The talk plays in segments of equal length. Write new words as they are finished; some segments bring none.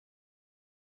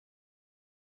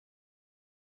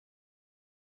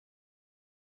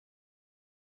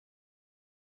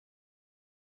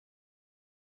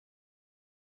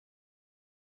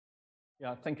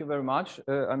Yeah, thank you very much.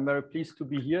 I'm very pleased to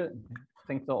be here.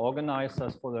 Thank the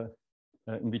organizers for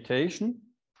the invitation.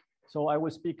 So I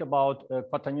will speak about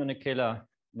Quaternionic-Kähler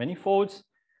manifolds.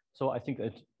 So I think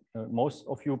that most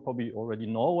of you probably already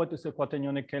know what is a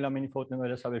Quaternionic-Kähler manifold.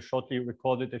 Nevertheless, I will shortly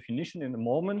recall the definition in a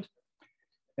moment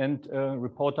and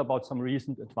report about some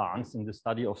recent advance in the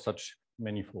study of such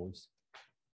manifolds.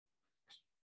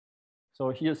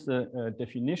 So here's the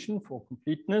definition for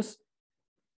completeness.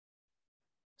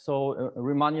 So a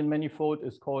Riemannian manifold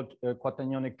is called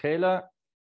Quaternionic-Kähler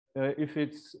if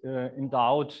it's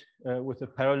endowed with a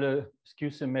parallel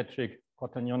skew-symmetric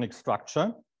quaternionic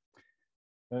structure.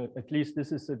 At least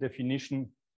this is the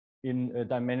definition in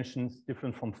dimensions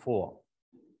different from 4.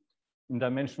 In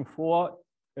dimension 4,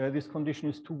 this condition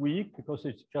is too weak because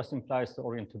it just implies the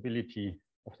orientability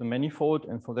of the manifold,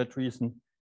 and for that reason,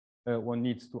 one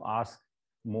needs to ask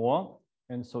more.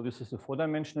 And so this is a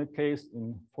 4-dimensional case.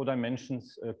 In 4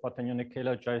 dimensions,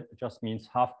 Quaternionic-Kähler just means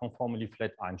half-conformally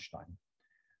flat Einstein.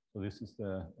 So this is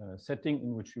the setting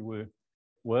in which you will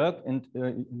work. And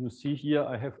you see here,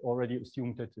 I have already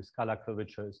assumed that the scalar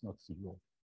curvature is not 0.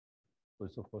 So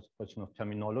it's of course a question of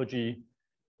terminology,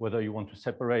 whether you want to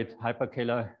separate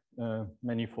hyperkähler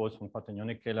manifolds from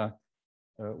Quaternionic-Kähler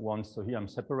ones. So here I'm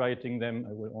separating them.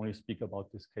 I will only speak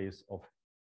about this case of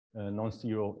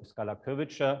non-zero scalar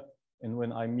curvature. And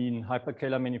when I mean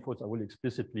hyperkähler manifolds, I will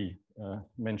explicitly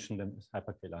mention them as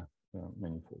hyperkähler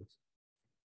manifolds.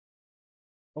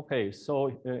 Okay,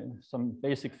 so some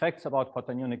basic facts about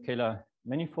Quaternionic-Kähler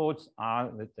manifolds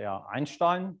are that they are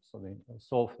Einstein. So they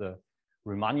solve the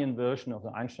Riemannian version of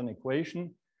the Einstein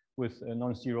equation with a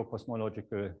non-zero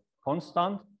cosmological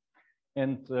constant.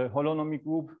 And the holonomy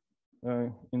group,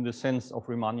 in the sense of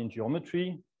Riemannian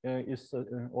geometry, is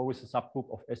always a subgroup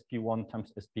of SP1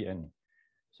 times SPn.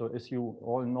 So as you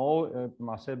all know,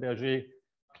 Marcel Berger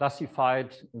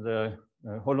classified the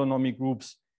holonomy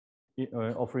groups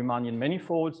of Riemannian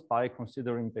manifolds by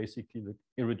considering basically the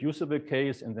irreducible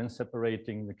case and then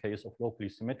separating the case of locally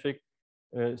symmetric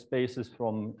spaces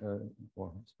from,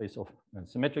 or space of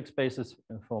symmetric spaces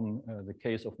from the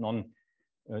case of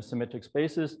non-symmetric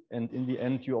spaces. And in the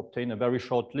end, you obtain a very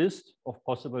short list of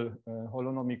possible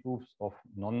holonomy groups of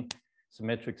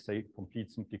non-symmetric, say,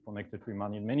 complete simply connected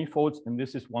Riemannian manifolds. And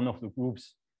this is one of the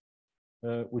groups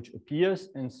which appears.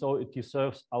 And so it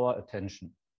deserves our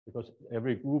attention because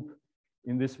every group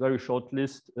in this very short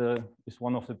list is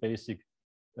one of the basic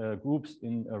groups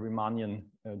in Riemannian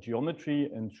geometry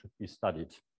and should be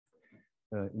studied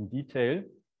in detail.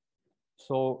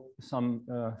 So some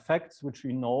facts which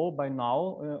we know by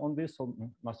now on this. So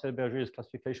Marcel Berger's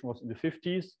classification was in the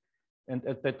 50s. And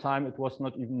at that time, it was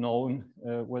not even known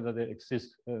whether there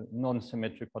exist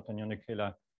non-symmetric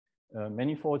Quaternionic-Kähler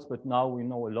manifolds. But now we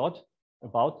know a lot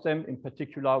about them. In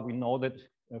particular, we know that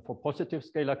for positive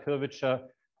scalar curvature,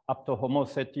 up to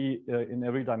homothety in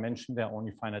every dimension, there are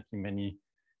only finitely many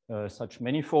such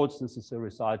manifolds. This is a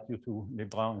result due to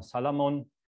Lebrun and Salomon,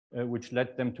 which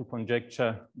led them to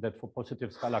conjecture that for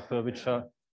positive scalar curvature,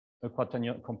 a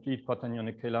complete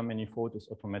Quaternionic-Kähler manifold is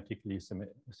automatically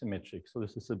symmetric. So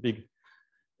this is a big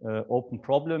open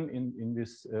problem in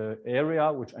this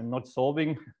area, which I'm not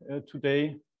solving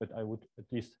today, but I would at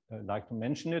least like to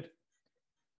mention it.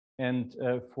 And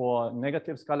for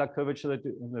negative scalar curvature,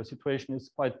 the situation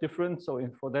is quite different. So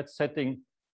for that setting,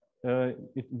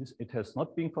 it has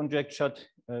not been conjectured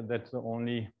that the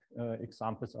only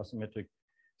examples are symmetric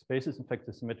spaces. In fact,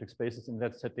 the symmetric spaces in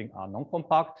that setting are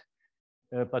non-compact,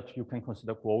 but you can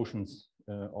consider quotients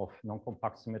of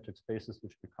non-compact symmetric spaces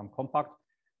which become compact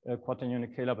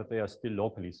Quaternionic-Kähler, but they are still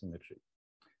locally symmetric.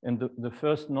 And the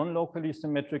first non-locally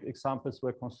symmetric examples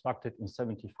were constructed in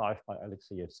 1975 by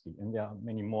Alexeyevsky. And there are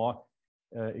many more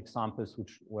examples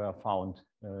which were found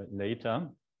later.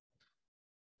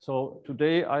 So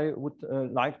today I would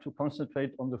like to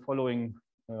concentrate on the following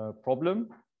problem.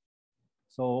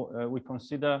 So we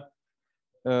consider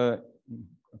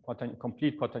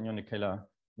complete Quaternionic-Kähler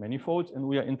manifolds, and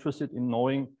we are interested in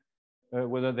knowing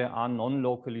whether there are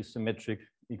non-locally symmetric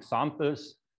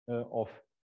examples of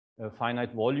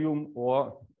finite volume,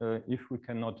 or if we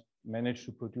cannot manage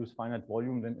to produce finite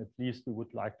volume, then at least we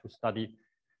would like to study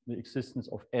the existence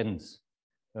of ends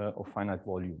of finite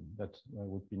volume. That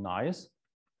would be nice.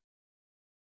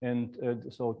 And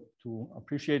so to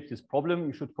appreciate this problem,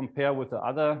 you should compare with the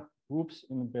other groups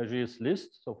in Berger's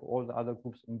list. So for all the other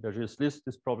groups in Berger's list,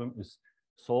 this problem is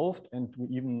solved, and we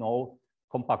even know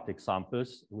compact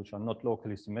examples which are not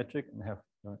locally symmetric and have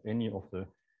any of the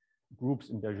groups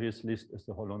in Berger's list as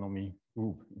the holonomy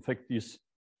group. In fact, these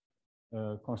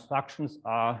constructions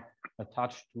are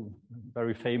attached to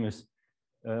very famous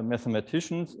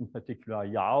mathematicians, in particular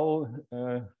Yao,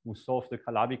 who solved the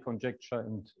Calabi conjecture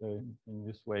and in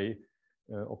this way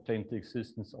obtained the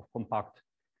existence of compact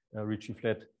Ricci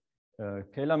flat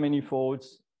Kähler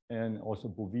manifolds, and also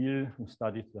Bouville, who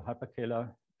studied the hyperkähler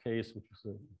case, which is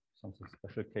something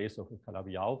special case of the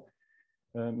Calabi-Yau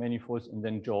manifolds, and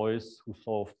then Joyce, who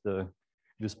solved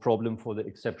this problem for the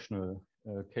exceptional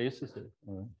cases,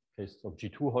 cases of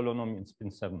G2 holonomy and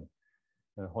spin 7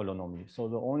 holonomy. So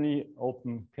the only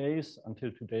open case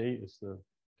until today is the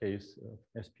case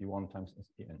SP1 times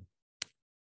SPN.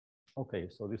 Okay,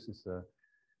 so this is a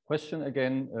question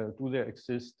again. Do there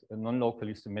exist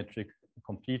non-locally symmetric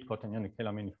complete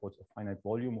Quaternionic-Kähler manifolds of finite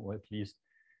volume, or at least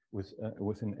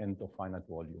with an end of finite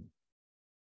volume?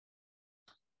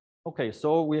 Okay,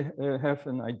 so we have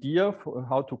an idea for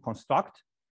how to construct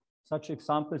such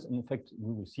examples. And in fact,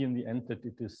 we will see in the end that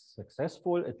it is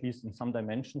successful, at least in some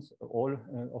dimensions. All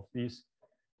of these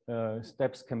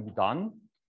steps can be done.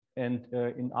 And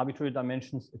in arbitrary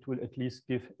dimensions, it will at least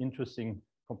give interesting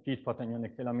complete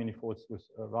Quaternionic-Kähler manifolds with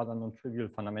rather non-trivial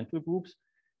fundamental groups.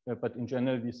 But in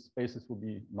general, these spaces will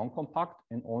be non-compact,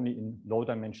 and only in low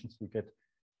dimensions we get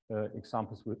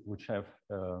examples which have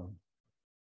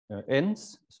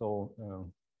ends. So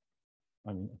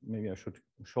I mean, maybe I should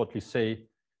shortly say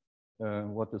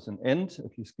what is an end,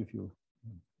 at least give you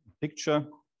a picture.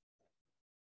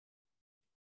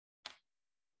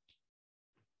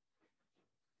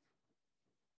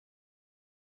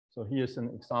 So here's an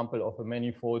example of a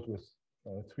manifold with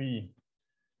three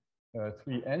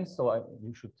ends. So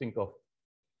you should think of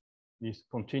these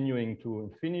continuing to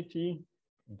infinity,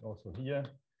 and also here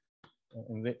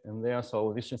and there.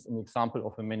 So this is an example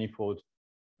of a manifold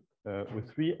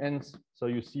with three ends. So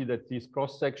you see that these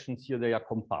cross sections here, they are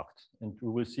compact, and we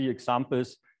will see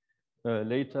examples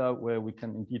later where we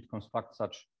can indeed construct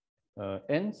such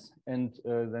ends. And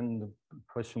then the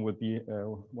question will be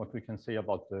what we can say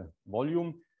about the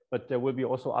volume. But there will be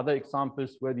also other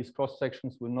examples where these cross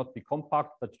sections will not be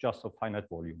compact, but just of finite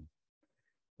volume.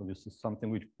 So this is something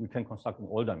which we can construct in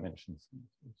all dimensions,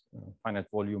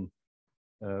 finite volume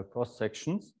cross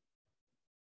sections.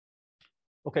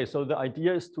 Okay, so the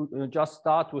idea is to just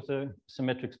start with a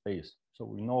symmetric space. So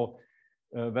we know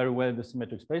very well the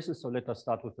symmetric spaces. So let us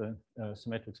start with a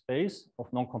symmetric space of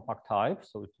non-compact type.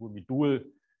 So it will be dual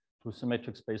to a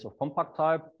symmetric space of compact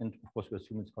type. And of course, we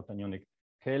assume it's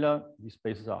Quaternionic-Kähler. These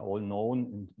spaces are all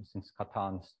known since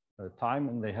Catan's time,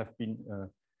 and they have been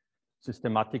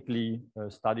systematically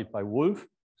studied by Wolf.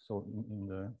 So in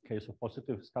the case of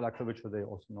positive scalar curvature, they are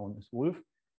also known as Wolf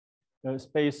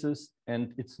spaces.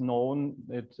 And it's known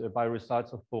that by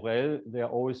results of Borel, there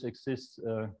always exists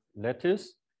a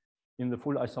lattice in the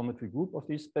full isometry group of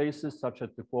these spaces, such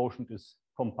that the quotient is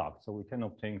compact. So we can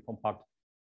obtain compact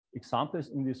examples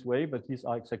in this way, but these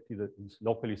are exactly these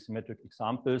locally symmetric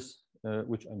examples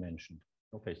which I mentioned.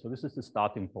 Okay, so this is the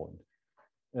starting point.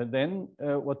 Then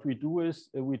what we do is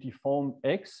we deform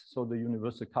X, so the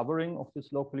universal covering of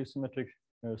this locally symmetric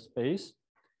space,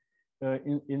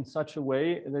 in such a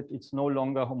way that it's no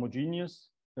longer homogeneous,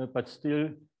 but still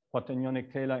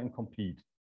Quaternionic-Kähler incomplete.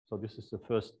 So this is the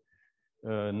first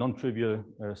non-trivial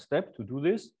step to do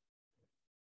this.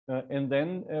 And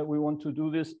then we want to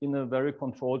do this in a very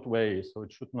controlled way. So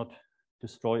it should not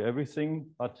destroy everything,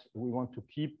 but we want to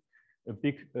keep a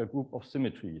big group of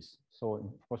symmetries. So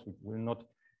of course, we will not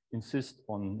insist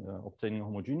on obtaining a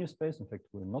homogeneous space. In fact,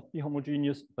 it will not be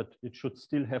homogeneous, but it should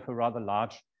still have a rather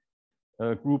large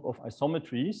group of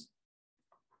isometries,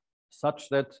 such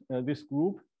that this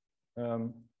group,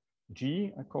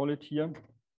 G, I call it here,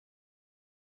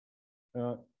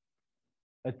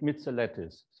 admits a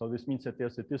lattice. So this means that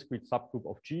there's a discrete subgroup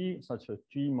of G, such as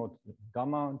G mod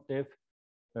gamma def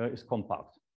is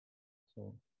compact.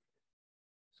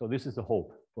 So this is a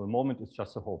hope. For the moment, it's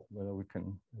just a hope. Whether we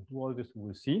can do all this, we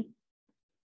will see.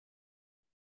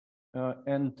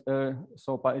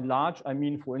 So by large, I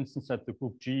mean, for instance, that the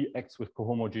group G acts with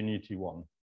cohomogeneity 1,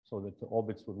 so that the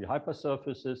orbits will be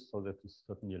hypersurfaces. So that is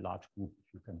certainly a large group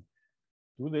if you can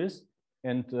do this.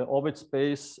 And the orbit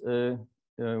space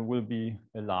will be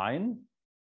a line,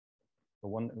 so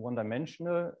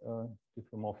one-dimensional,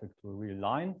 diffeomorphic to a real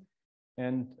line.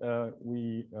 And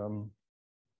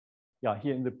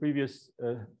here in the previous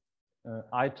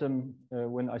item,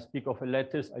 when I speak of a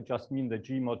lattice, I just mean that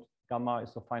G mod gamma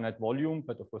is a finite volume,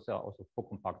 but of course there are also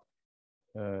co-compact.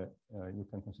 You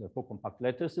can consider co-compact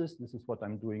lattices. This is what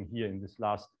I'm doing here in this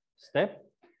last step.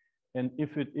 And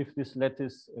if this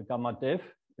lattice gamma def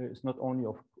is not only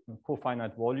of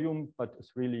co-finite volume, but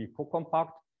is really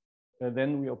co-compact,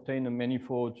 then we obtain a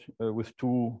manifold with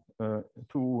two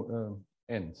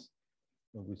ends.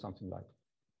 It will be something like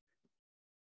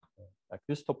like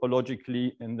this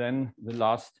topologically. And then the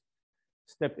last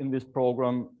step in this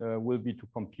program will be to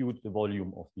compute the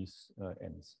volume of these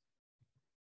ends.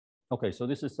 Okay, so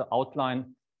this is the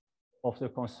outline of the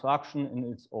construction,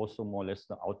 and it's also more or less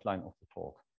the outline of the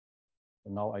talk.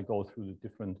 So now I go through the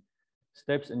different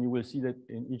steps, and you will see that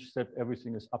in each step,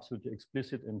 everything is absolutely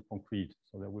explicit and concrete.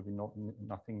 So there will be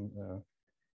nothing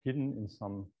hidden in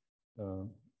some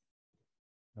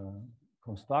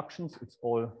constructions. It's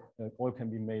all can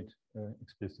be made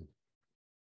explicit.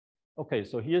 Okay,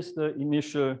 so here's the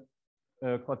initial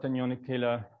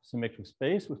Quaternionic-Kähler symmetric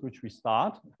space with which we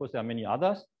start. Of course, there are many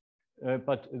others,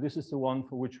 but this is the one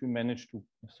for which we managed to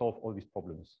solve all these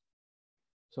problems.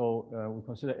 So we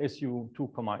consider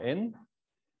SU2, n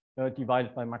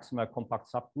divided by maximal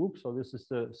compact subgroup. So this is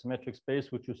the symmetric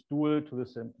space which is dual to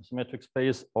the symmetric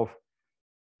space of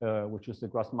which is the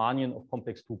Grassmannian of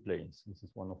complex two planes. This is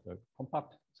one of the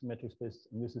compact symmetric spaces,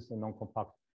 and this is the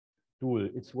non-compact dual.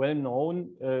 It's well known,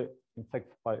 in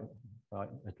fact, by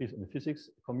at least in the physics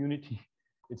community,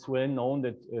 it's well known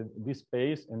that this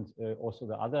space and also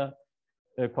the other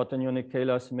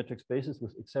Quaternionic-Kähler symmetric spaces,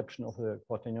 with exception of the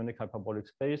quaternionic hyperbolic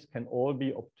space, can all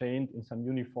be obtained in some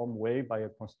uniform way by a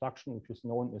construction which is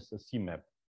known as the C-map.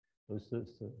 So this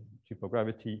is the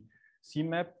typogravity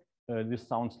C-map. This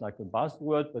sounds like a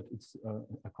buzzword, but it's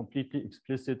a completely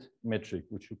explicit metric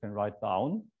which you can write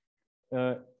down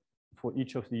for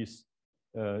each of these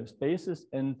spaces.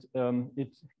 And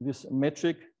this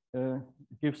metric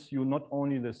gives you not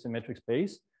only the symmetric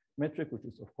space metric, which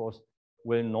is of course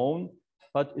well known,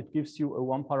 but it gives you a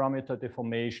one parameter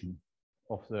deformation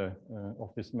of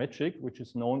this metric, which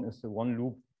is known as the one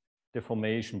loop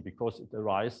deformation, because it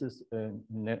arises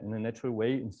in a natural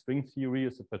way in string theory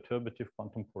as a perturbative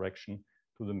quantum correction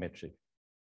to the metric.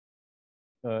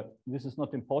 This is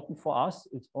not important for us.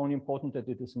 It's only important that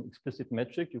it is an explicit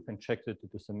metric. You can check that it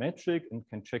is a metric and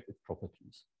can check its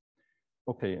properties.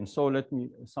 Okay, and so let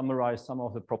me summarize some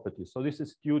of the properties. So this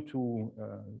is due to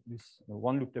this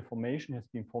one loop deformation has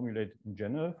been formulated in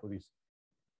general for these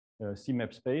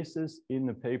C-map spaces in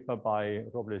a paper by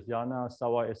Robles-Jana,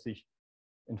 Sauer-Essig,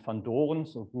 and Van Doren,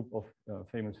 so a group of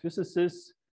famous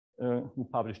physicists who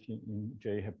published in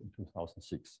JHAP in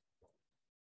 2006.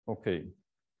 Okay.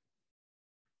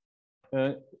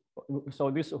 So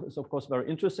this is of course very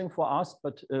interesting for us,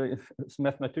 but as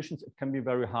mathematicians, it can be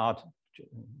very hard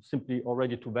simply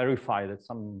already to verify that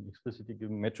some explicitly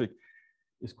given metric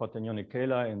is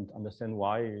Quaternionic-Kähler and understand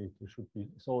why it should be.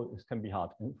 So it can be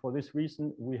hard. And for this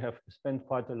reason, we have spent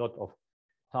quite a lot of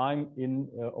time in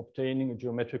obtaining a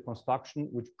geometric construction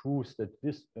which proves that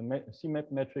this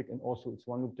C-map metric and also its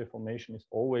one loop deformation is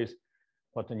always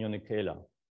Quaternionic-Kähler.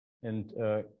 And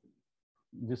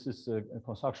this is a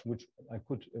construction which I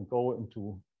could go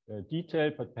into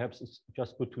detail, but perhaps it's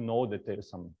just good to know that there is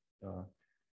some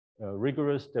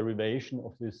rigorous derivation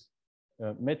of this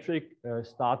metric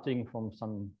starting from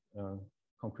some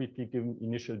concretely given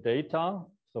initial data.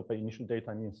 So by initial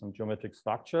data, I mean some geometric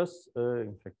structures.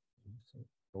 In fact, it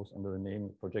goes under the name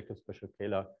projected special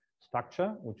Kähler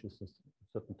structure, which is a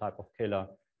certain type of Kähler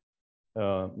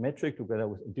metric together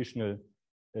with additional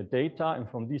data. And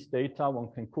from these data, one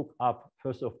can cook up,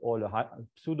 first of all, a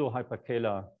pseudo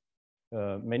hyperkähler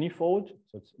manifold.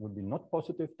 So it would be not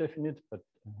positive definite, but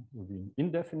would be an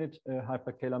indefinite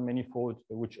hyperkähler manifold,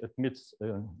 which admits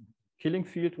a killing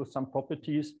field with some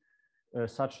properties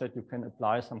such that you can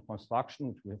apply some construction,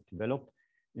 which we have developed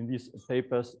in these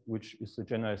papers, which is the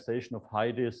generalization of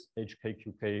Heidi's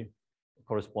HKQK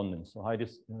correspondence. So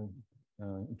Heidi's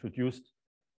introduced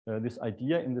this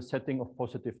idea in the setting of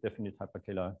positive definite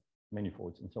hyperkähler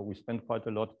manifolds. And so we spent quite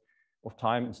a lot of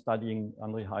time studying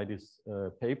André Heidi's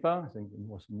paper. I think it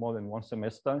was more than one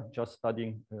semester just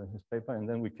studying his paper. And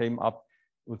then we came up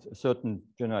with certain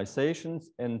generalizations,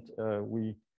 and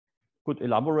we could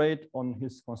elaborate on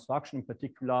his construction, in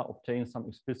particular, obtain some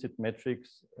explicit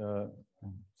metrics,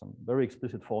 some very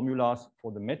explicit formulas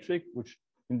for the metric, which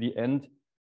in the end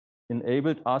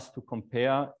enabled us to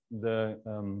compare the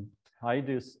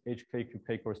Heidi's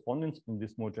HKQK correspondence in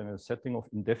this more general setting of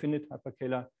indefinite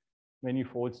hyperkähler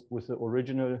manifolds with the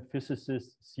original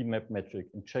physicist C-map metric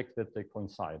and check that they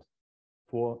coincide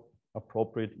for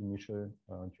appropriate initial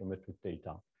geometric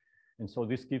data. And so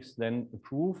this gives then a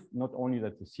proof not only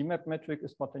that the C-map metric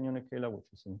is Quaternionic-Kähler, which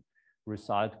is a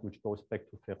result which goes back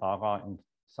to Ferrara and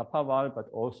Sapperwal, but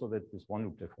also that this one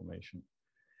loop deformation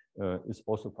is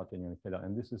also Quaternionic-Kähler.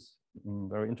 And this is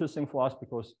very interesting for us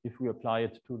because if we apply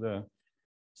it to the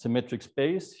symmetric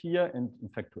space here, and in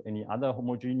fact to any other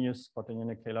homogeneous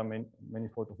Quaternionic-Kähler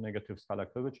manifold of negative scalar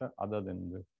curvature other than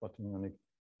the Quaternionic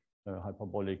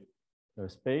hyperbolic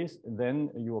space, then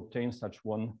you obtain such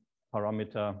one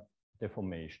parameter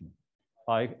deformation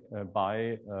by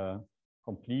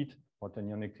complete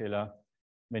Quaternionic-Kähler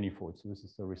manifolds. So this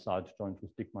is the result joined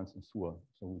with Dickmanns and Suhr.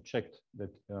 So we checked that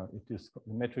the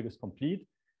metric is complete,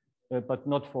 but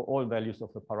not for all values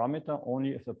of the parameter,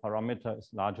 only if the parameter is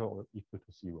larger or equal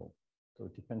to 0. So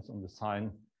it depends on the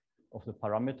sign of the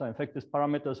parameter. In fact, this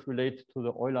parameter is related to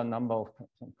the Euler number of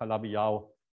Calabi-Yau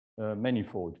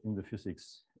manifold in the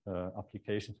physics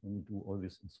applications when you do all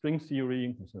this in string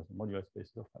theory. This is the modular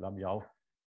space of Calabi-Yau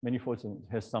manifolds, and it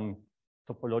has some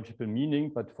topological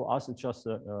meaning, but for us it's just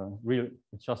a real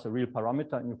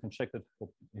parameter, and you can check that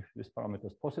if this parameter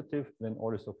is positive, then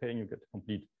all is okay and you get a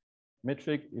complete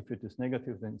metric. If it is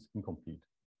negative, then it's incomplete.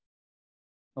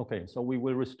 Okay, so we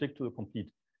will restrict to the complete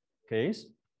case.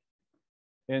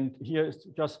 And here is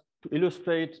just to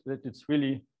illustrate that it's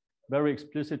really very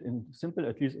explicit and simple,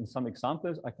 at least in some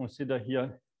examples. I consider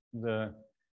here the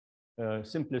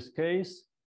simplest case,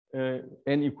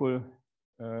 n equal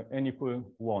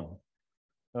 1.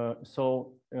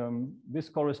 This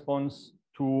corresponds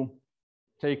to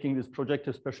taking this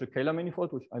projective special Kähler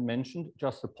manifold, which I mentioned,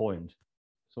 just a point.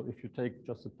 So if you take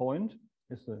just a point,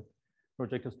 it's a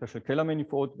projective special Kähler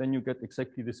manifold, then you get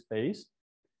exactly this space.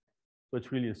 So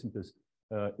it's really the simplest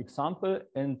example.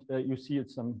 And you see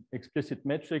it's some explicit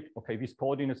metric. Okay, these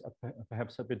coordinates are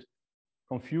perhaps a bit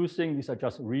confusing. These are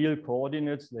just real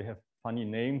coordinates. They have funny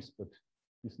names, but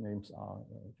these names are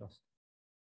just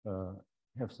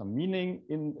have some meaning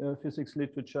in physics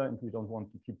literature, and we don't want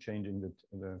to keep changing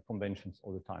the conventions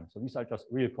all the time. So these are just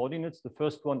real coordinates. The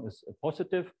first one is a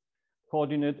positive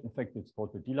coordinate. In fact, it's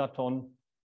called the dilaton,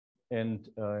 and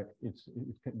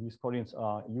these coordinates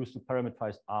are used to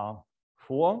parameterize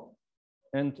R4,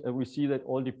 and we see that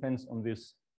all depends on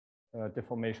this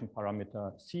deformation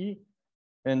parameter C.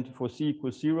 And for C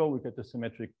equals 0, we get the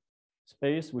symmetric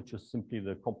space, which is simply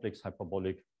the complex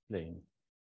hyperbolic plane.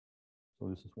 So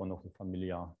this is one of the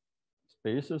familiar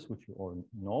spaces, which you all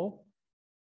know.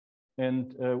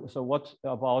 And so what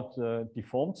about the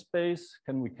deformed space?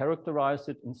 Can we characterize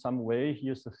it in some way?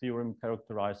 Here's the theorem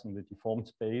characterizing the deformed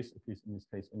space, at least in this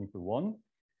case, n equal 1.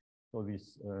 So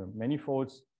these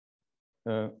manifolds,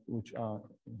 which are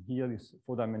here, these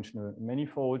 4-dimensional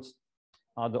manifolds,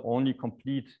 are the only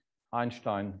complete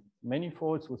Einstein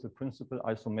manifolds with the principal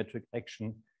isometric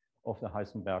action of the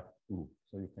Heisenberg group.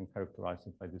 So you can characterize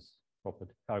it by this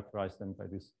property, characterize them by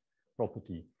this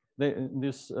property.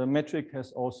 This metric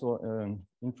has also an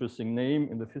interesting name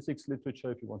in the physics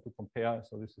literature if you want to compare.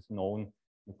 So this is known,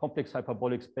 the complex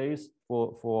hyperbolic space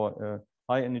for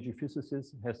high energy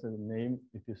physicists has a name.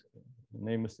 The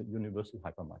name is the universal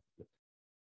hypermultiplet.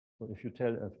 So if you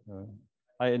tell a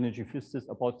high energy physicist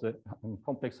about the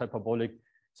complex hyperbolic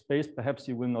space, perhaps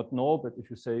he will not know, but if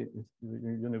you say it's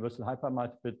the universal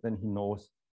hypermultiplet, then he knows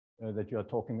that you are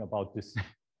talking about this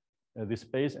this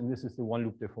space, and this is the one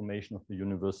loop deformation of the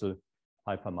universal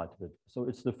hypermultiplet. So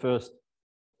it's the first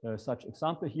such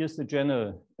example. Here's the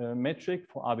general metric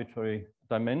for arbitrary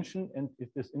dimension, and it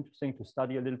is interesting to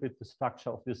study a little bit the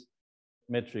structure of this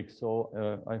metric. So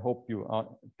I hope you are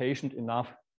patient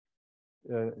enough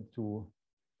to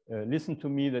listen to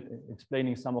me that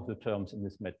explaining some of the terms in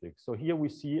this metric. So here we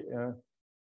see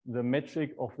the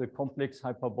metric of the complex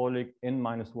hyperbolic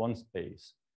n-1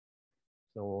 space.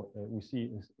 So we see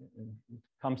it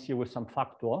comes here with some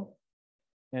factor.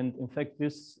 And in fact,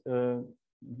 this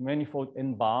manifold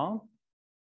n bar,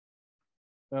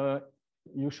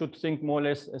 you should think more or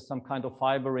less as some kind of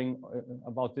fibering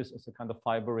about this as a kind of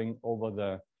fibering over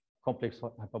the complex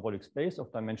hyperbolic space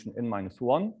of dimension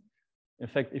n-1. In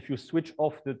fact, if you switch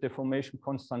off the deformation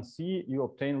constant C, you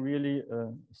obtain really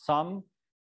sum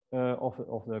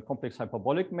of the complex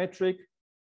hyperbolic metric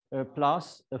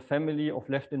plus a family of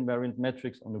left invariant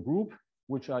metrics on the group,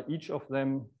 which are each of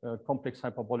them complex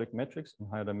hyperbolic metrics in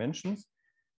higher dimensions.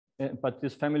 But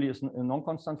this family is a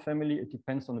non-constant family. It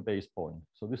depends on the base point.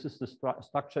 So this is the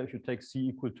structure if you take C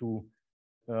equal to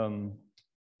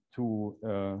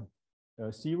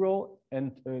 0,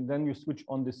 and then you switch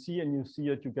on the C and you see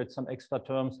that you get some extra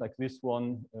terms like this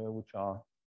one, which are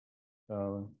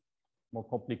more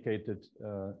complicated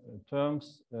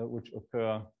terms, which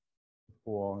occur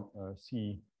for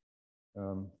C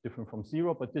different from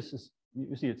 0. But this is,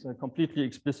 you see, it's a completely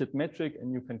explicit metric,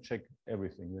 and you can check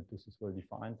everything that this is well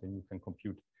defined, and you can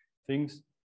compute things.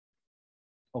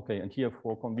 Okay, and here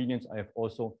for convenience, I have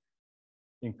also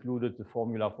included the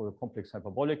formula for the complex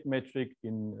hyperbolic metric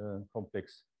in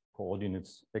complex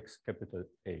coordinates x capital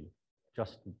A,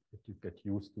 just that you get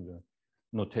used to the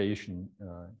notation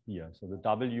here. So the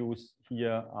W's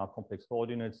here are complex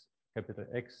coordinates, capital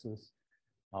X's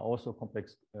are also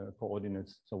complex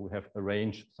coordinates. So we have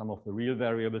arranged some of the real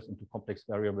variables into complex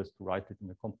variables to write it in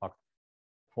a compact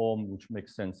form, which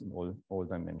makes sense in all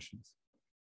dimensions.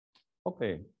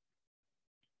 Okay.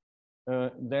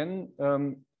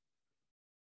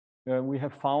 We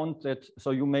have found that,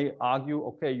 so you may argue,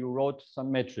 okay, you wrote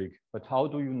some metric, but how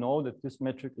do you know that this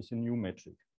metric is a new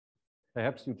metric?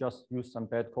 Perhaps you just use some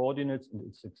bad coordinates and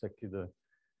it's exactly the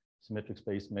symmetric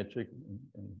space metric.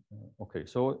 Okay,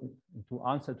 so to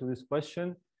answer to this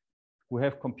question, we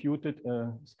have computed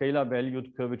a scalar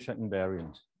valued curvature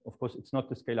invariant. Of course, it's not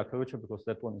the scalar curvature because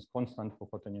that one is constant for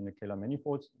Quaternionic-Kähler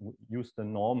manifolds. We use the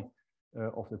norm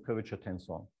of the curvature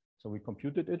tensor. So we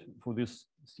computed it for this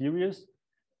series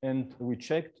and we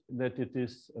checked that it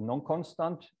is a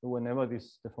non-constant whenever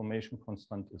this deformation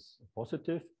constant is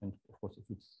positive. And of course, if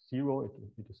it's 0,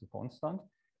 it is a constant.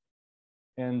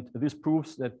 And this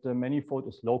proves that the manifold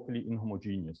is locally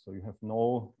inhomogeneous. So you have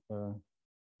no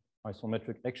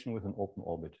isometric action with an open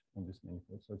orbit on this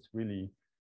manifold. So it's really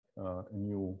a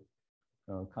new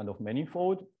kind of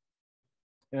manifold.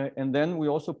 And then we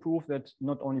also prove that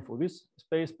not only for this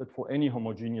space, but for any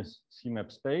homogeneous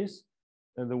CMAP space,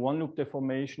 the one-loop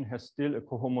deformation has still a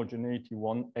cohomogeneity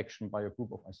 1 action by a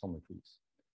group of isometries.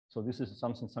 So this is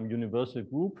some universal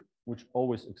group which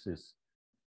always exists.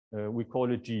 We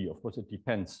call it G. Of course, it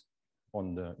depends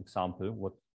on the example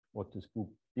what this group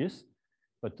is,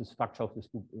 but the structure of this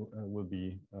group will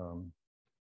be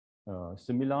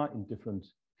similar in different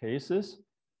cases.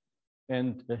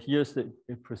 And here's the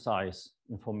precise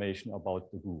information about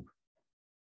the group.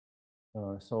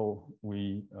 So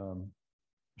we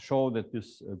show that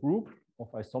this group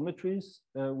of isometries,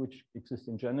 which exist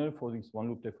in general for these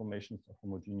one-loop deformations of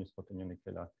homogeneous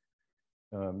Quaternionic-Kähler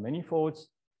manifolds,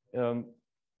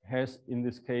 has in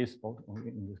this case of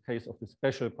the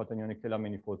special Quaternionic-Kähler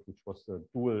manifold, which was the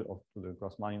dual to the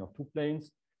Grassmannian of two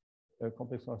planes,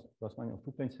 complex Grassmannian of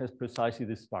two planes, has precisely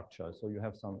this structure. So you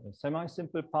have some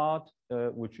semi-simple part,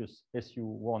 which is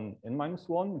SU1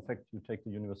 n-1. In fact, you take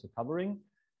the universal covering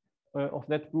of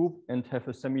that group and have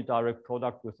a semi-direct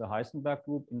product with the Heisenberg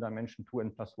group in dimension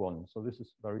 2n+1. So this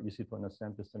is very easy to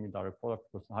understand, the semi-direct product,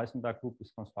 because the Heisenberg group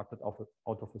is constructed out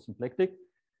of a symplectic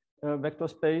vector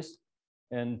space.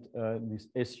 And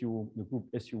the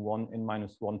group SU1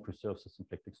 n-1 preserves the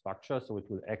symplectic structure. So it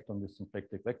will act on this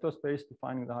symplectic vector space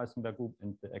defining the Heisenberg group,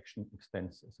 and the action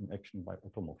extends as an action by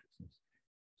automorphisms.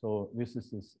 So this is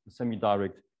this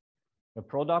semi-direct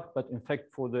product. But in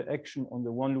fact, for the action on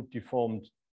the one-loop deformed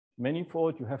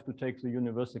manifold, you have to take the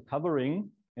universal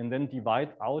covering and then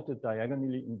divide out the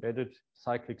diagonally embedded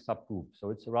cyclic subgroup. So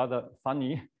it's rather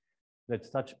funny that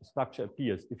such structure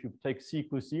appears. If you take C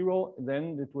equals 0,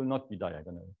 then it will not be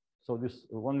diagonal. So this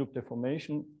one-loop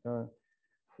deformation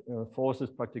forces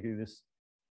practically this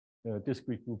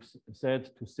discrete group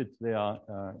Z to sit there,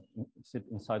 sit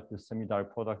inside the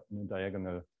semi-direct product in a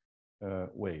diagonal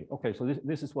way. Okay, so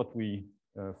this is what we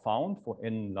found for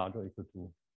n larger or equal to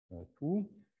 2.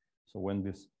 So when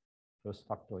this first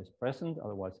factor is present,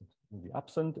 otherwise it will be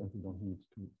absent, and we don't need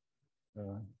to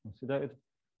consider it.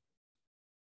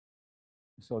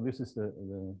 So this is the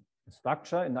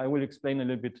structure, and I will explain a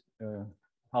little bit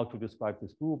how to describe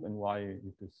this group and why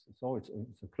it is so. It's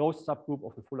a closed subgroup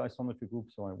of the full isometry group,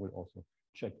 so I will also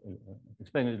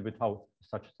explain a little bit how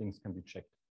such things can be checked.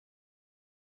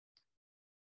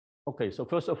 Okay, so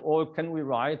first of all, can we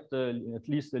write at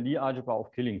least the Lie algebra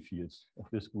of killing fields of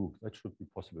this group? That should be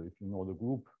possible. If you know the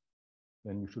group,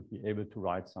 then you should be able to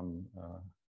write some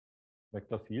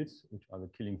vector fields, which are the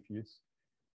killing fields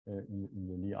in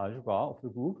the Lie algebra of the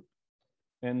group.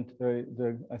 And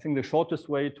I think the shortest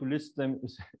way to list them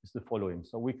is the following.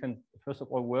 So we can, first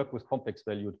of all, work with complex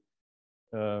valued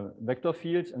vector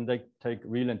fields, and they take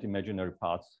real and imaginary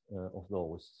parts of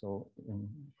those. So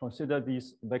consider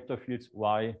these vector fields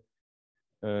Y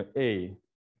A.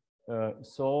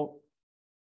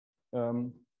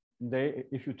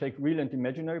 If you take real and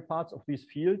imaginary parts of these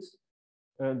fields,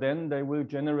 then they will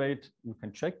generate, you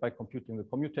can check by computing the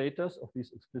commutators of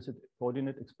these explicit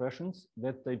coordinate expressions,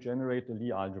 that they generate a Lie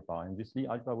algebra. And this Lie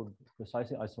algebra will be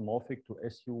precisely isomorphic to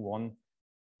SU1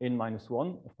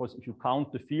 n-1. Of course, if you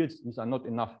count the fields, these are not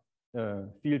enough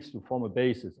fields to form a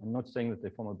basis. I'm not saying that they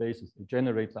form a basis. They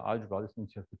generate the algebra. This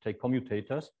means you have to take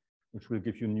commutators, which will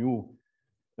give you new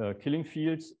killing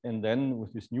fields. And then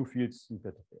with these new fields, you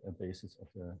get a basis of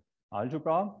the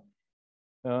algebra.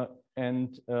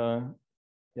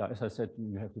 Yeah, as I said,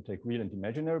 you have to take real and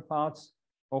imaginary parts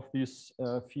of these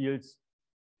fields.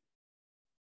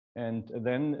 And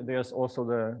then there's also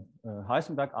the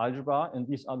Heisenberg algebra, and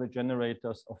these are the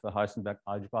generators of the Heisenberg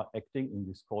algebra acting in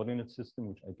this coordinate system,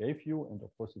 which I gave you. And of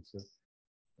course, it's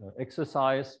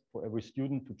exercise for every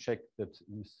student to check that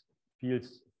these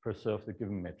fields preserve the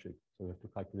given metric. So you have to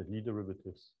calculate Lie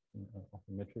derivatives of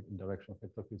the metric in direction of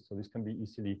vector fields. So this can be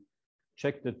easily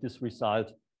checked that this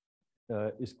result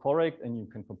is correct, and you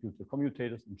can compute the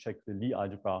commutators and check the Lie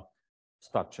algebra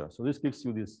structure. So this gives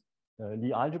you this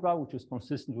Lie algebra, which is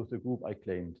consistent with the group I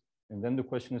claimed. And then the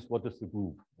question is, what is the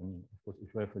group? And of course,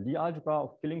 if you have a Lie algebra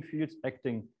of killing fields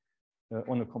acting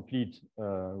on a complete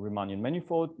Riemannian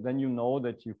manifold, then you know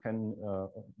that you can,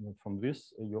 from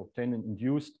this, you obtain an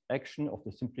induced action of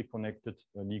the simply connected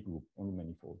Lie group on the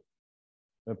manifold.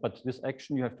 But this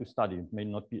action you have to study. It may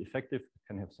not be effective. It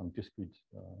can have some discrete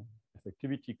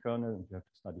effectivity kernel, and you have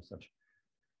to study such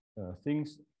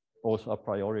things. Also, a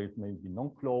priori, it may be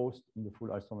non-closed in the full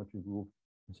isometry group.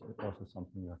 It's also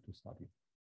something you have to study.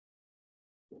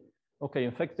 Okay,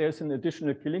 in fact, there's an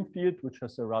additional killing field, which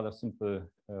has a rather simple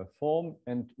form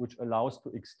and which allows to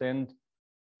extend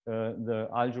the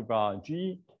algebra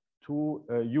G to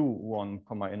U1,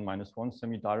 n-1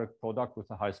 semi-direct product with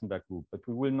a Heisenberg group. But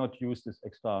we will not use this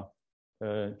extra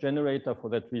generator.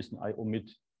 For that reason, I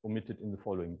omitted in the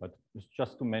following. But it's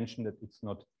just to mention that it's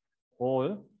not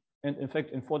all. And in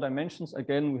fact, in 4 dimensions,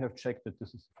 again, we have checked that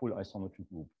this is a full isometry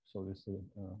group. So this is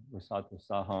a result with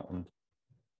Saha and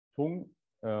Thung.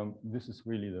 This is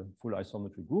really the full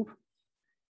isometry group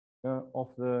of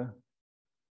the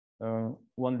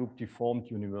one-loop deformed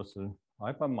universal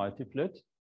hypermultiplet.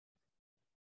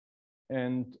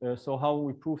 And so how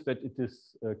we prove that it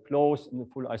is closed in the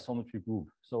full isometry group.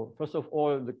 So first of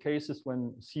all, the cases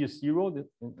when C is 0,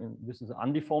 this is an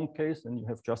undeformed case, and you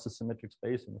have just a symmetric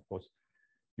space. And of course,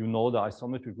 you know the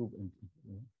isometry group, and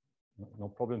no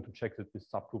problem to check that this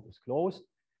subgroup is closed.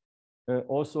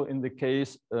 Also, in the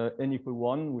case n =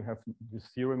 1, we have this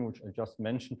theorem which I just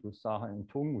mentioned with Saha and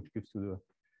Thung, which gives you the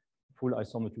full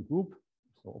isometry group.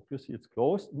 So obviously, it's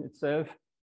closed in itself.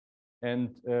 And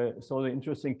so the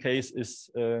interesting case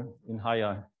is in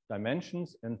higher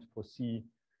dimensions, and for C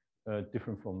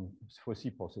different from for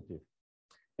C positive.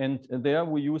 And there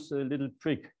we use a little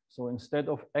trick. So instead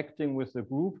of acting with the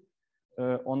group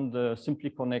on the simply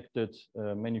connected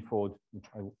manifold, which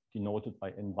I denoted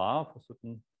by n bar for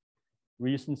certain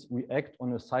reasons, we act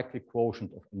on a cyclic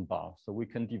quotient of n bar. So we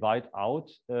can divide out,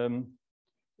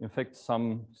 in fact,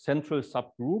 some central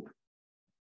subgroup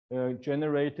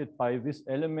generated by this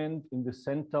element in the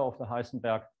center of the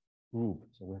Heisenberg group.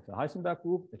 So we have the Heisenberg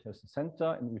group, it has a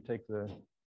center, and we take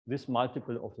this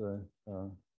multiple of the,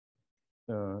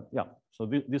 so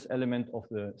this element of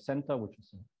the center, which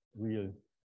is a real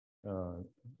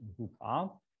group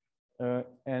R.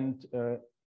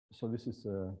 So this is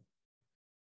a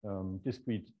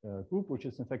discrete group, which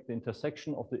is in fact the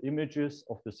intersection of the images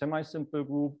of the semi-simple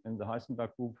group and the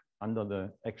Heisenberg group under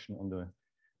the action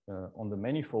on the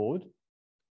manifold.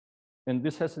 And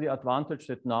this has the advantage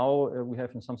that now we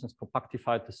have in some sense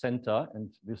compactified the center, and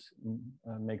this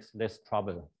makes less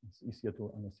trouble. It's easier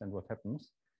to understand what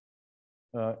happens.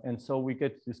 And so we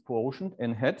get this quotient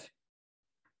n hat,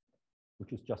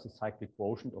 which is just a cyclic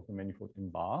quotient of the manifold n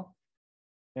bar.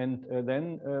 And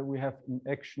then we have an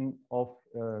action of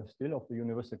still of the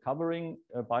universal covering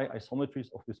by isometries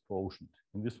of this quotient.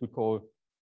 And this we call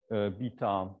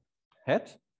beta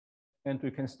hat. And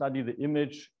we can study the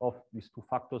image of these two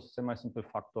factors, semi-simple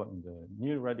factor and the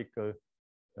nil radical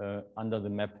under the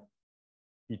map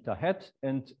beta hat.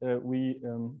 And we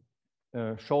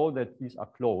show that these are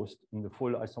closed in the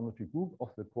full isometry group of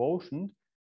the quotient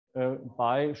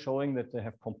by showing that they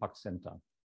have compact center.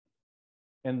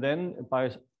 And then by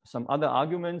some other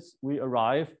arguments, we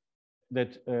arrive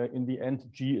that in the end,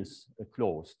 G is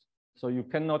closed. So you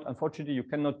cannot, unfortunately, you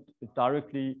cannot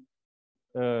directly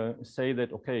say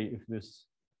that, okay, if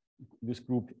this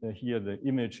group here, the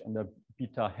image under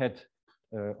beta hat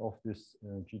of this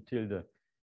G tilde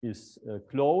is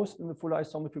closed in the full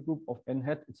isometry group of n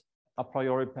hat, it's a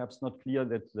priori perhaps not clear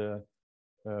that the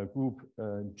group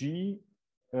G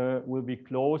will be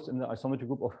closed in the isometry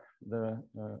group of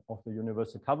the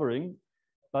universal covering.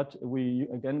 But we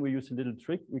use a little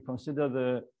trick. We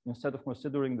consider instead of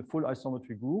considering the full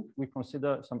isometry group, we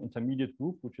consider some intermediate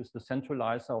group, which is the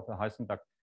centralizer of the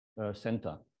Heisenberg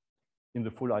center in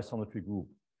the full isometry group.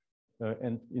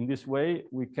 And in this way,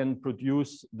 we can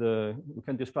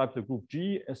describe the group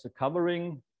G as a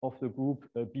covering of the group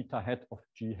beta hat of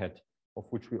G hat, of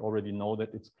which we already know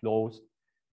that it's closed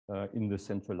in the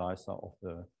centralizer of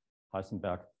the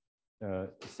Heisenberg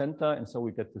center. And so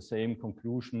we get the same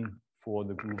conclusion for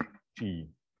the group G.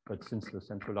 But since the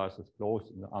centralizer is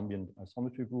closed in the ambient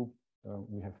isometry group,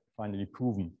 we have finally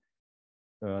proven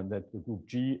that the group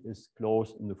G is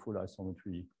closed in the full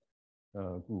isometry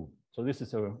group. So this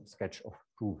is a sketch of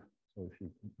proof. So if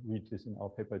you read this in our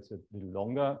paper, it's a little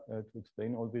longer to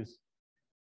explain all this.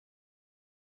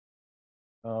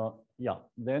 Yeah,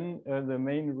 then the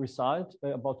main result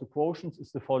about the quotients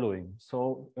is the following.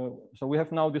 So we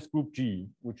have now this group G,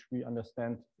 which we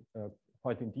understand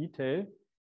quite in detail.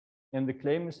 And the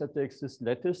claim is that there exist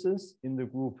lattices in the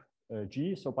group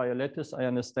G. So by a lattice, I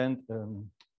understand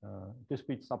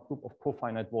discrete subgroup of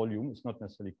cofinite volume. It's not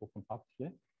necessarily co-compact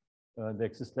here. There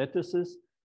exist lattices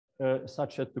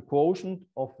such that the quotient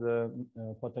of the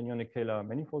Quaternionic-Kähler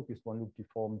manifold, this one-loop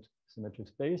deformed symmetric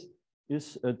space,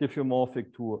 is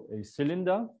diffeomorphic to a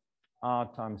cylinder R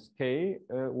times K,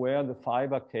 where the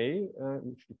fiber K,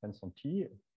 which depends on T,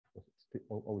 it's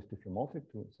always diffeomorphic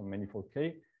to some manifold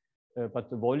K, but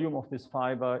the volume of this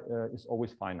fiber is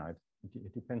always finite.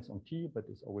 It depends on T, but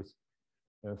it's always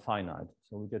finite.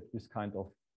 So we get this kind of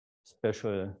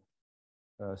special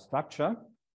structure.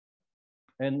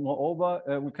 And moreover,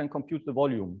 we can compute the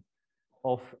volume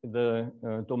of the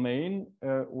domain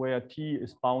where T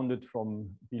is bounded from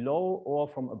below or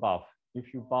from above.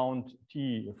 If you bound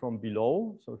T from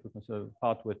below, so if you consider the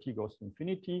part where T goes to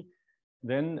infinity,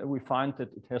 then we find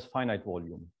that it has finite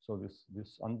volume. So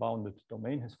this unbounded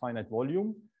domain has finite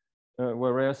volume,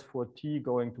 whereas for T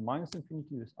going to minus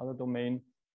infinity, this other domain,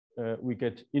 we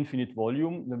get infinite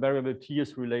volume. The variable T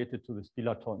is related to this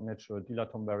dilaton, natural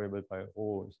dilaton variable by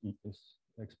rho is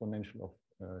exponential of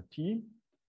T.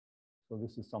 So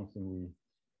this is something we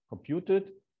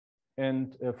computed.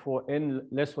 And for n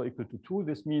less or equal to 2,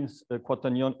 this means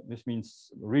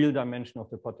real dimension of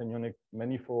the Quaternionic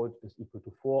manifold is equal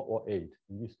to 4 or 8.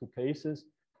 In these two cases,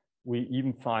 we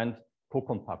even find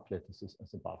co-compact lattices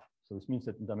as above. So this means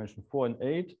that in dimension 4 and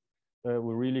 8,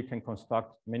 we really can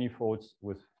construct manifolds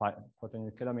with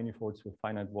Quaternionic-Kähler manifolds with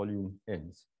finite volume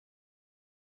n's.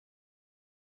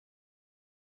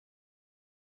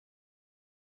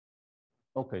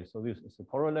 Okay, so this is a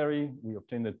corollary. We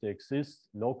obtain that there exist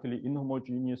locally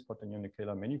inhomogeneous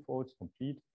Quaternionic-Kähler manifolds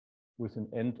complete with an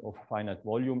end of finite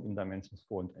volume in dimensions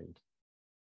 4 and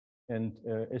 8. And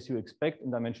as you expect,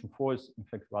 in dimension 4 is in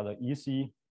fact rather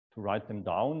easy to write them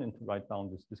down and to write down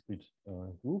this discrete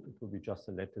group. It will be just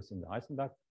a lattice in the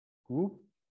Heisenberg group.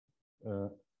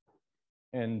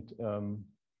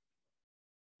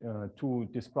 To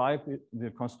describe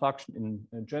the construction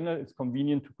in general, it's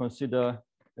convenient to consider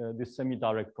this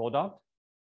semi-direct product.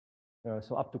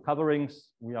 So up to coverings,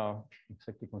 we are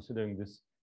exactly considering this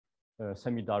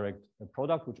semi-direct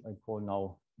product, which I call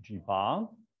now G bar.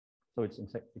 So it's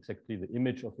exactly the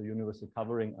image of the universal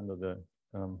covering under the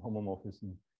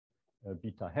homomorphism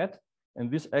beta hat.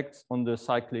 And this acts on the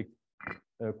cyclic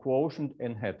quotient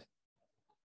n hat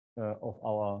of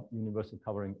our universal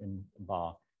covering n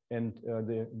bar. And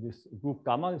this group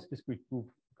gamma, this discrete group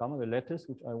gamma, the lattice,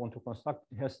 which I want to construct,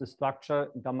 has the structure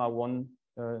gamma 1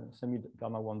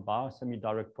 gamma 1 bar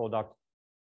semi-direct product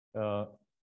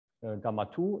gamma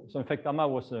 2. So in fact, gamma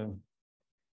was a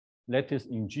lattice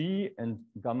in G, and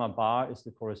gamma bar is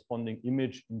the corresponding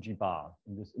image in G bar.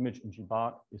 And this image in G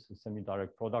bar is the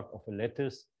semi-direct product of a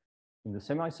lattice in the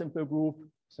semi-simple group,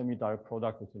 semi-direct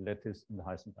product with a lattice in the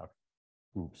Heisenberg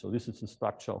group. So this is the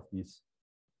structure of these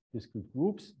discrete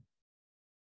groups.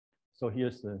 So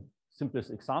here's the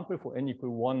simplest example. For n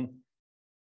equal 1,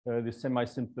 the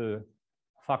semi-simple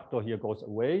factor here goes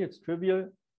away. It's trivial.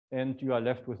 And you are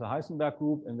left with a Heisenberg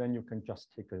group. And then you can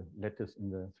just take a lattice in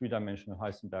the three-dimensional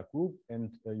Heisenberg group.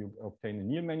 And you obtain a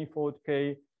Neal manifold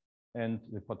K. And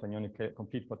the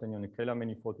complete Quaternionic-Kähler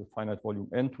manifold with finite volume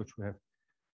n, which we have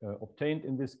obtained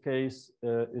in this case,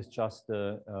 is just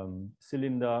a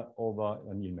cylinder over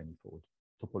a Neal manifold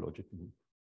topologically.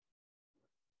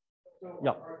 So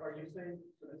yeah. Are you saying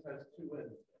so this has two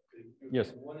ends?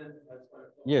 Yes. One end has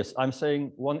finite volume? Yes, I'm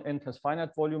saying one end has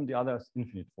finite volume, the other has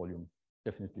infinite volume,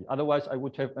 definitely. Otherwise, I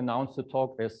would have announced the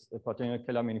talk as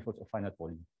Quaternionic-Kähler manifolds of finite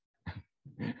volume.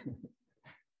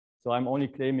 So I'm only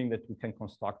claiming that we can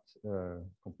construct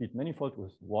complete manifold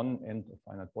with one end of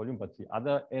finite volume, but the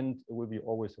other end will be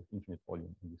always of infinite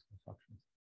volume in these constructions.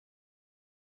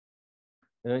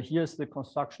 Here's the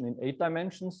construction in 8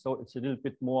 dimensions, so it's a little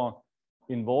bit more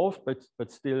involved,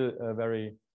 but still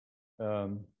very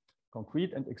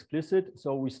concrete and explicit.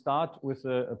 So we start with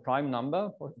a prime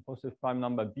number, positive prime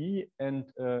number b, and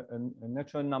a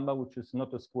natural number which is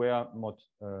not a square mod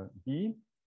b.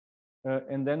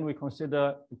 And then we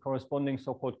consider the corresponding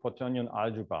so-called quaternion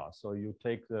algebra. So you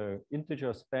take the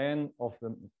integer span of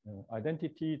the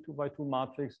identity 2 by 2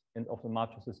 matrix and of the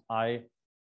matrices I,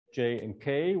 J, and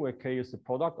K, where K is the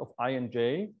product of I and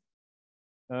J.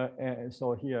 And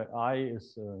so here I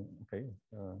is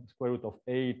square root of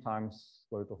A times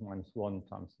square root of -1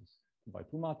 times this 2 by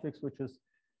 2 matrix, which is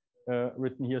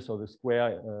written here. So the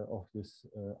square of this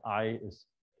I is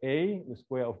A, the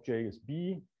square of J is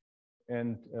B,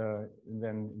 and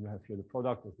then you have here the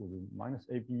product, that will be minus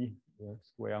AB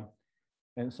square.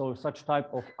 And so such type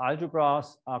of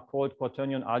algebras are called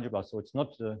Quaternion algebras. So it's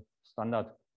not the standard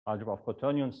algebra of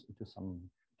quaternions, it is some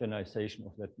generalization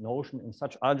of that notion. And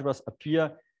such algebras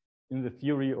appear in the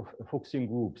theory of Fuchsian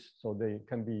groups. So they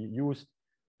can be used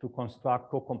to construct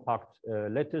co-compact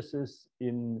lattices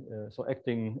in, so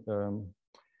acting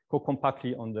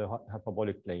co-compactly on the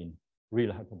hyperbolic plane,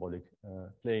 real hyperbolic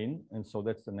plane. And so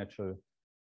that's the natural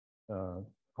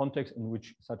context in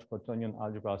which such quaternion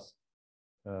algebras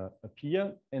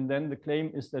appear. And then the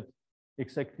claim is that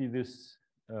exactly this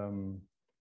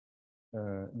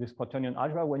this quaternion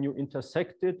algebra, when you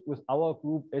intersect it with our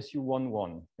group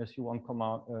SU11,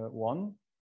 SU1,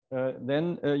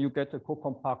 then you get a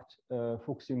co-compact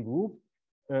Fuchsian group,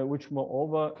 which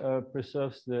moreover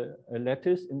preserves the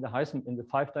lattice in the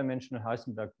five-dimensional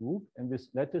Heisenberg group. And this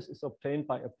lattice is obtained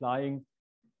by applying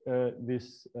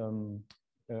this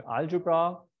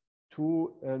algebra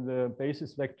to the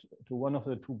basis vector, to one of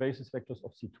the two basis vectors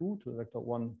of C2, to vector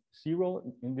 1,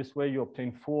 0. In this way, you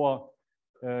obtain four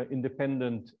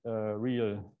independent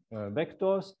real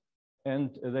vectors,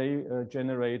 and they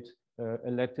generate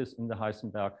a lattice in the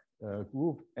Heisenberg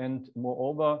group. And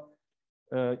moreover,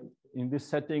 in this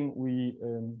setting, we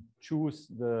choose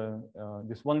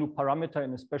this one loop parameter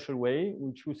in a special way.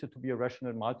 We choose it to be a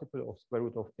rational multiple of square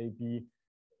root of AB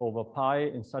over pi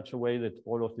in such a way that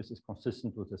all of this is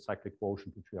consistent with the cyclic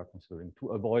quotient which we are considering, to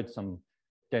avoid some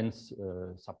dense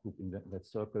subgroup in that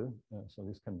circle. So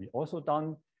this can be also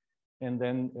done. And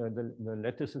then the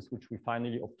lattices which we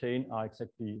finally obtain are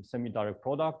exactly semi-direct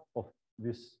product of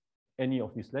any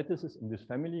of these lattices in this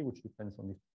family, which depends on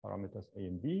these parameters A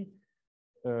and B,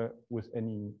 with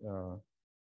any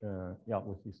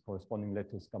with this corresponding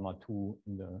lattice gamma 2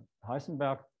 in the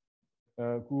Heisenberg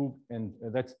group. And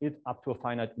that's it up to a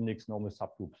finite index normal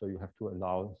subgroup. So you have to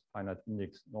allow finite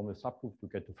index normal subgroup to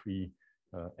get a free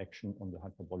action on the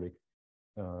hyperbolic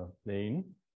plane.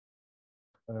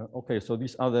 Okay, so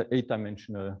these are the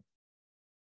 8-dimensional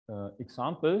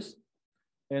examples.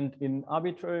 And in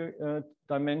arbitrary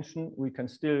dimension, we can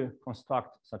still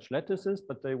construct such lattices,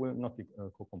 but they will not be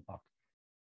co-compact.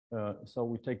 So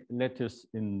we take lattice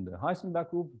in the Heisenberg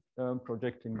group,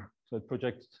 so it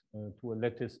projects to a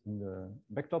lattice in the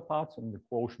vector parts in the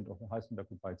quotient of the Heisenberg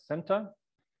group by its center.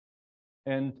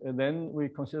 And then we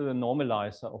consider the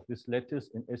normalizer of this lattice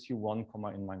in SU1,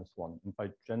 n-1. And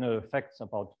by general facts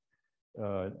about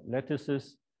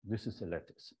lattices, this is a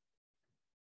lattice.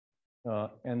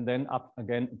 And then up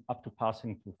to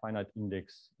passing to finite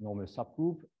index normal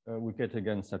subgroup, we get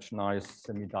again such nice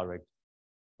semi-direct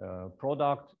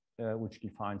product, which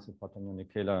defines the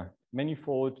Quaternionic-Kähler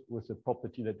manifold with the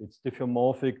property that it's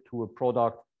diffeomorphic to a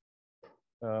product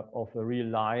of a real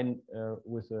line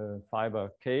with a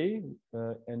fiber K.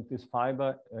 And this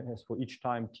fiber has, for each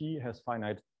time T, has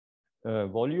finite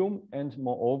volume. And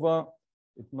moreover,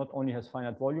 it not only has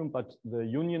finite volume, but the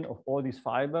union of all these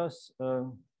fibers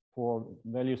for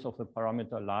values of the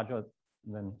parameter larger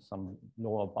than some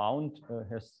lower bound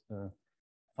has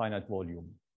finite volume.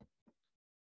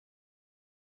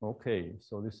 Okay,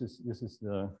 so this is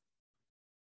the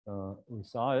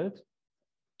result.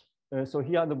 So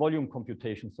here are the volume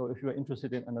computations. So if you are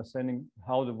interested in understanding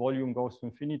how the volume goes to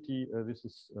infinity, this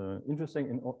is interesting.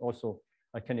 And also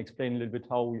I can explain a little bit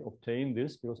how we obtain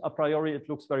this, because a priori it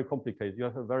looks very complicated. You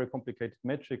have a very complicated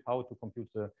metric how to compute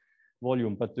the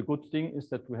volume. But the good thing is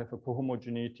that we have a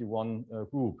cohomogeneity 1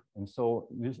 group. And so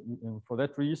for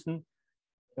that reason,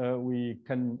 we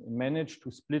can manage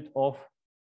to split off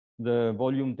the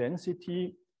volume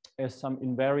density as some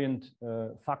invariant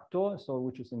factor, so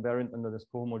which is invariant under this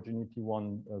cohomogeneity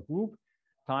 1 group,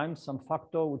 times some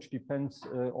factor which depends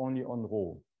only on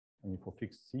rho. And for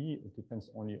fixed C, it depends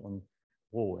only on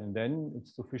rho. And then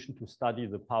it's sufficient to study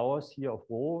the powers here of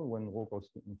rho when rho goes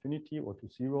to infinity or to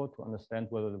 0 to understand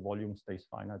whether the volume stays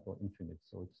finite or infinite.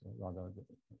 So it's rather,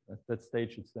 at that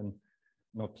stage, it's then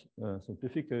not so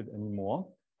difficult anymore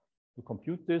to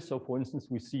compute this. So for instance,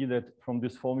 we see that from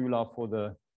this formula for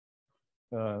the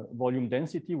volume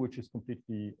density, which is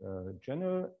completely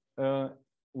general,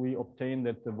 we obtain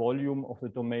that the volume of the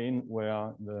domain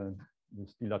where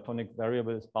this dilatonic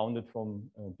variable is bounded from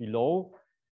below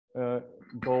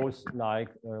goes like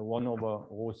 1 over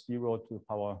rho 0 to the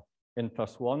power n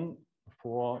plus 1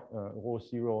 for rho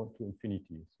 0 to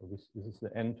infinity. So this is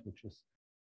the end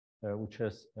which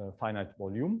has finite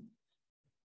volume.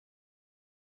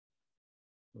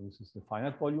 So this is the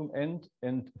finite volume end,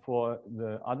 and for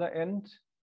the other end,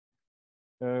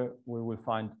 we will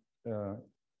find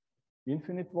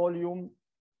infinite volume.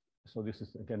 So this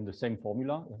is again the same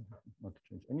formula, not to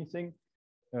change anything.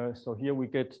 So here we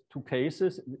get two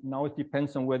cases. Now it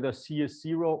depends on whether C is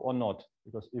 0 or not,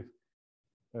 because if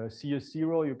C is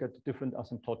 0, you get different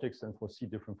asymptotics, and for C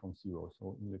different from 0.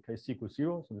 So in the case C equals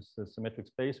 0, so this is a symmetric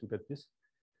space, we get this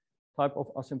type of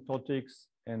asymptotics,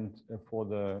 and for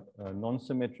the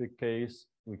non-symmetric case,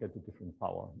 we get a different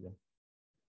power here.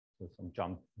 So some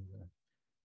jump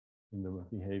in the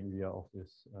behavior of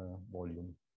this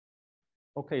volume.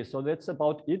 Okay, so that's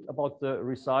about it, about the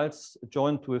results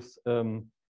joined with Danu,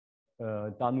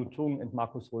 Thung, and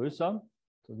Markus Röser.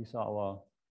 So these are our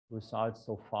results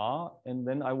so far. And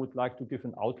then I would like to give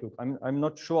an outlook. I'm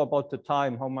not sure about the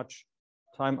time, how much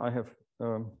time I have.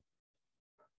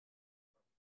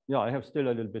 Yeah, I have still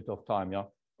a little bit of time, yeah.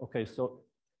 Okay, so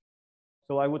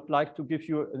I would like to give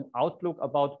you an outlook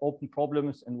about open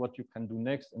problems and what you can do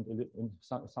next, and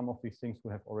some of these things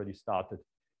we have already started.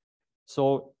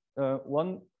 So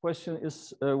one question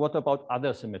is, what about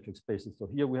other symmetric spaces? So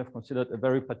here we have considered a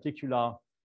very particular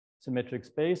symmetric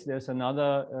space. There's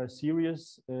another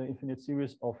series, infinite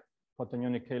series of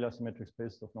Quaternionic-Kähler symmetric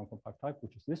spaces of non-compact type,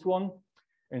 which is this one.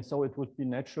 And so it would be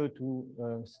natural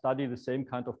to study the same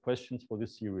kind of questions for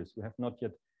this series. We have not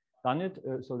yet done it.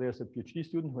 So there's a PhD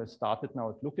student who has started now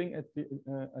at looking at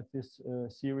this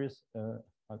series,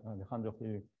 Alejandro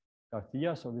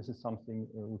Garcia. So this is something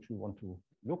which we want to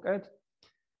look at.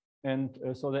 And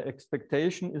so the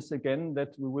expectation is again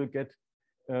that we will get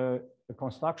a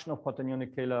construction of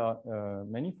Quaternionic-Kähler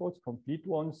manifolds, complete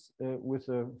ones, with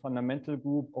a fundamental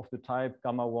group of the type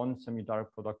gamma 1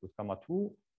 semi-direct product with gamma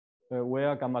 2,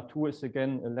 where gamma 2 is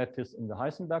again a lattice in the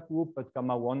Heisenberg group, but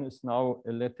gamma 1 is now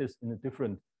a lattice in a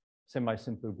different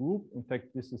semi-simple group. In fact,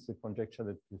 this is a conjecture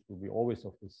that this will be always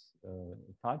of this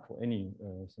type for any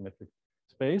symmetric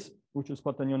space, which is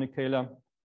Quaternionic-Kähler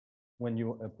when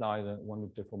you apply the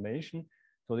one-loop deformation.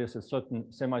 So there's a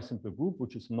certain semi-simple group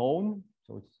which is known.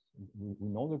 So we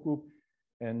know the group,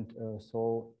 and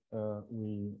so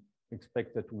we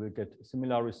expect that we will get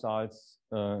similar results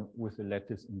with a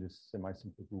lattice in this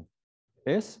semi-simple group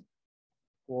S.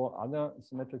 For other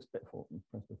symmetric space, for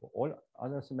all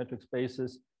other symmetric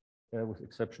spaces, with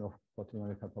exception of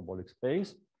Quaternionic hyperbolic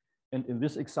space. And in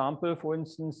this example, for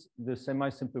instance, the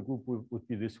semi-simple group would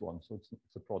be this one. So it's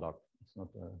a product. It's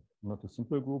not a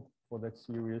simple group for that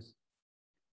series.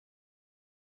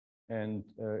 And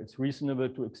it's reasonable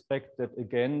to expect that,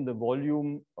 again, the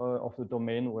volume of the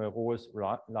domain where rho is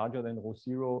larger than rho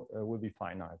 0 will be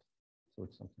finite. So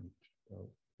it's something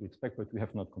we expect, but we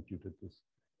have not computed this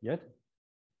yet.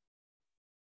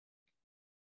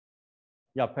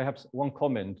 Yeah, perhaps one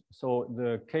comment. So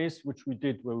the case which we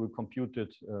did where we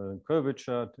computed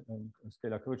curvature,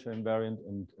 scalar curvature invariant,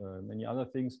 and many other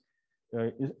things,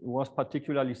 it was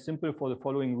particularly simple for the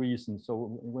following reason.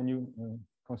 So when you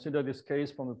consider this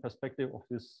case from the perspective of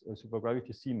this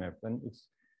supergravity C-map, then it's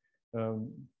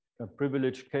a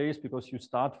privileged case because you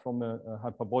start from a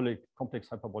complex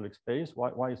hyperbolic space.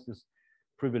 Why is this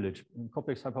privileged?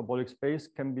 Complex hyperbolic space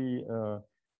can be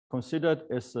considered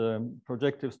as a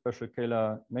projective special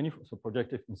Kähler manifold, so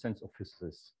projective in sense of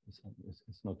physicists.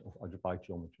 It's not of algebraic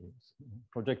geometry. It's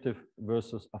projective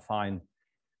versus affine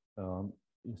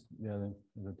is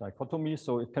the dichotomy.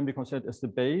 So it can be considered as the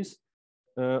base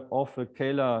of a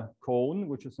Kähler cone,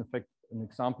 which is in fact an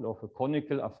example of a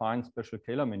conical affine special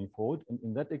Kähler manifold. And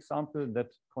in that example, that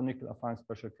conical affine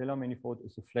special Kähler manifold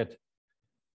is a flat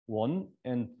one,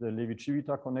 and the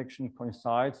Levi-Civita connection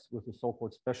coincides with the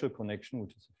so-called special connection,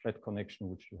 which is a flat connection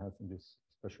which you have in this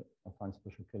special affine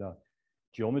special Kähler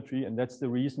geometry. And that's the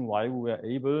reason why we were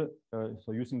able,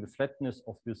 so using the flatness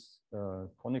of this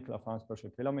conical affine special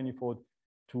Kähler manifold,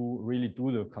 to really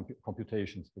do the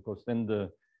computations, because then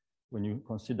when you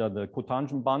consider the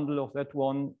cotangent bundle of that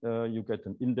one, you get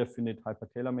an indefinite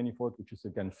hyperkähler manifold, which is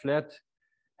again flat.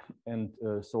 And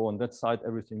so on that side,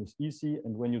 everything is easy.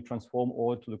 And when you transform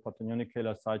all to the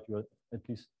Quaternionic-Kähler side, you are at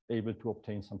least able to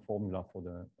obtain some formula for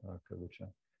the curvature.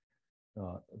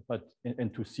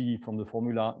 And to see from the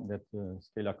formula that the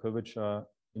scalar curvature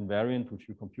invariant, which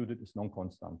we computed, is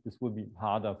non-constant. This will be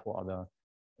harder for other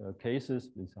cases.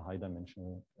 These are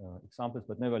high-dimensional examples,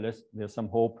 but nevertheless, there's some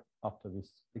hope after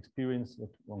this experience that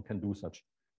one can do such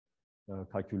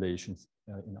calculations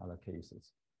in other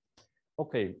cases.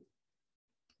 Okay.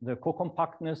 The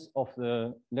co-compactness of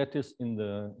the lattice in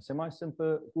the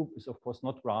semi-simple group is, of course,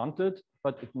 not granted,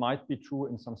 but it might be true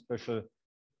in some special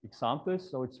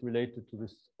examples. So it's related to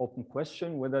this open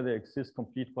question whether there exist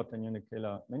complete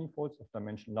Quaternionic-Kähler manifolds of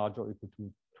dimension larger or equal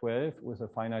to 12 with a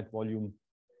finite volume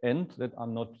n that are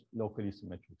not locally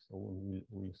symmetric. So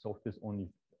we solve this only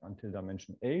until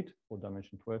dimension 8. For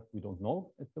dimension 12, we don't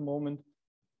know at the moment.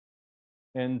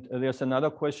 And there's another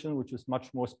question which is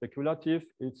much more speculative.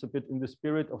 It's a bit in the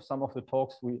spirit of some of the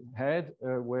talks we had,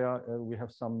 where we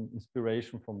have some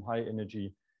inspiration from high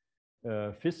energy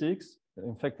physics.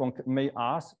 In fact, one may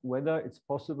ask whether it's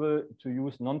possible to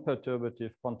use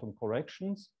non-perturbative quantum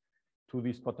corrections to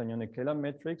these Quaternionic-Kähler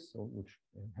metrics, so which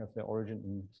have their origin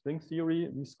in string theory,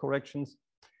 these corrections,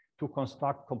 to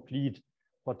construct complete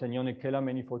Quaternionic-Kähler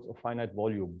manifolds of finite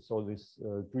volume. So this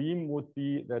dream would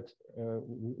be that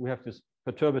we have this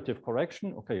perturbative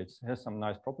correction. Okay, it has some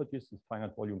nice properties, this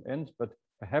finite volume end, but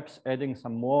perhaps adding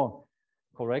some more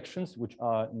corrections which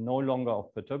are no longer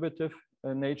of perturbative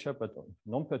nature, but of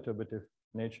non-perturbative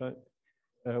nature,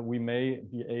 we may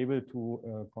be able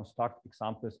to construct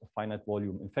examples of finite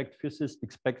volume. In fact, physicists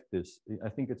expect this. I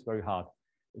think it's very hard.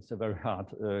 It's a very hard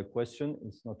question.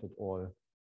 It's not at all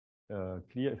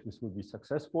clear if this will be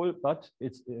successful, but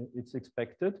it's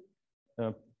expected.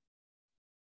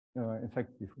 In fact,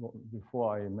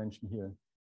 before I mention here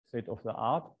state of the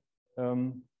art,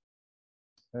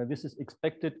 this is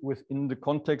expected within the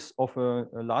context of a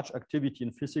large activity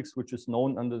in physics, which is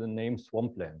known under the name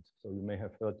swampland. So you may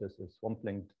have heard there's a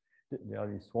swampland. There are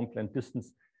these swampland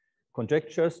distance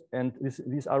conjectures, and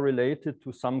these are related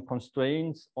to some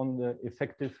constraints on the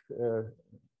effective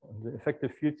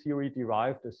field theory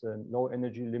derived as a low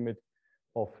energy limit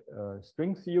of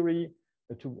string theory.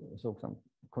 So some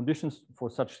conditions for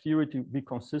such theory to be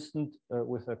consistent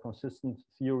with a consistent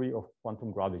theory of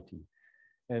quantum gravity.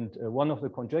 And one of the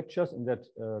conjectures in that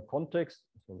context,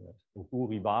 so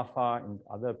Wafa and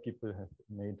other people have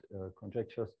made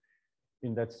conjectures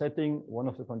in that setting. One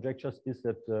of the conjectures is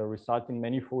that the resulting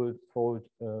manifold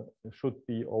should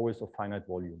be always of finite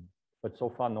volume. But so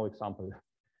far, no example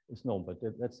is known, but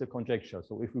that's the conjecture.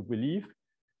 So if we believe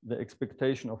the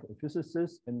expectation of a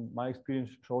physicist, and my experience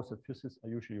shows that physicists are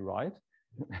usually right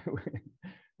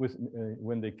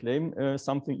when they claim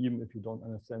something, even if you don't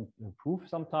understand the proof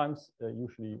sometimes,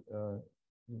 usually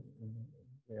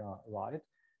they are right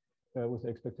with the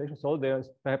expectation. So there's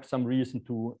perhaps some reason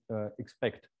to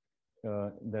expect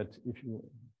that if you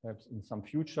perhaps in some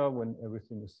future, when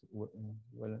everything is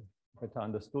well better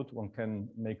understood, one can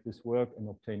make this work and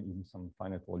obtain even some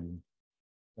finite volume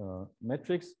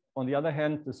metrics. On the other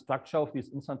hand, the structure of these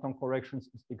instanton corrections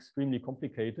is extremely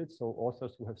complicated. So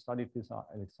authors who have studied this are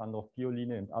Alexandrov,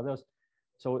 Pioline, and others.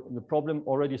 So the problem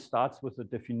already starts with the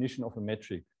definition of a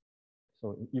metric.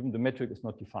 So even the metric is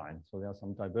not defined. So there are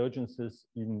some divergences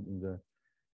even in the,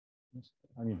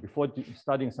 I mean, before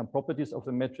studying some properties of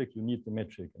the metric, you need the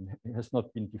metric, and it has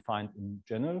not been defined in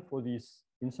general for these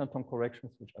instanton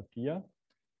corrections which appear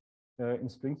in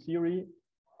string theory.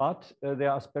 But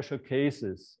there are special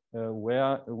cases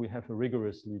where we have a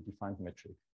rigorously defined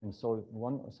metric. And so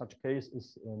one such case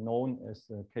is known as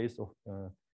the case of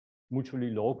mutually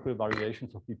local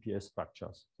variations of BPS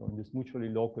structures. So in this mutually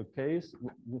local case,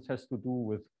 this has to do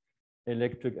with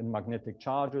electric and magnetic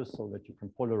charges, so that you can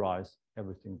polarize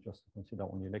everything, just to consider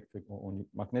only electric or only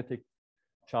magnetic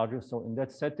charges. So in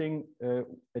that setting,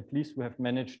 at least we have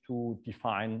managed to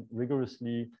define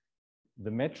rigorously the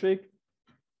metric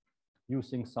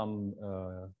using some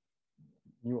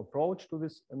new approach to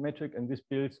this metric, and this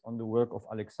builds on the work of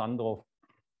Alexandrov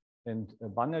and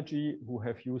Banerjee, who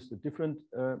have used different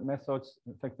methods.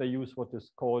 In fact, they use what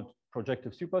is called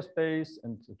projective superspace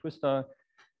and the twistor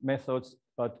methods,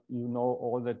 but you know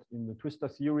all that in the twistor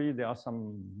theory, there are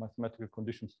some mathematical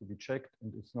conditions to be checked,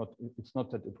 and it's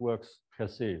not that it works per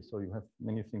se. So you have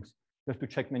many things, you have to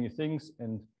check many things,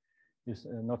 and is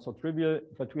not so trivial,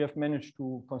 but we have managed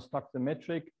to construct the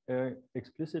metric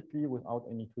explicitly without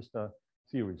any twistor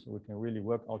theory. So we can really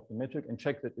work out the metric and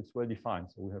check that it's well defined.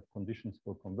 So we have conditions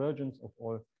for convergence of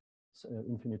all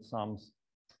infinite sums.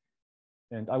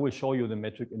 And I will show you the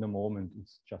metric in a moment.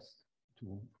 It's just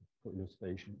for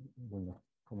illustration. I will not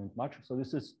comment much. So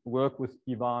this is work with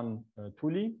Ivan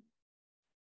Tully.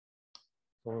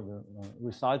 So the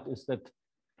result is that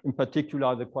in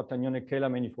particular, the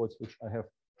Quaternionic-Kähler manifolds, which I have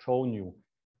shown you,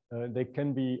 they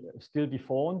can be still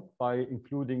deformed by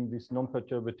including these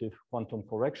non-perturbative quantum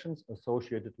corrections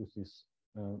associated with these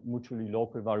mutually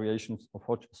local variations of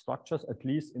Hodge structures, at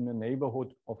least in the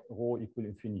neighborhood of rho equal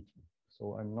infinity.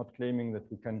 So I'm not claiming that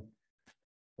we can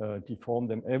deform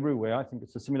them everywhere. I think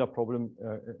it's a similar problem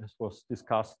as was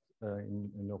discussed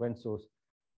in Lorenzo's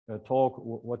talk.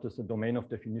 What is the domain of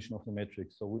definition of the metric?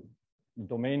 So the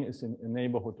domain is in a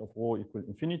neighborhood of rho equal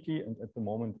infinity, and at the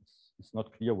moment it's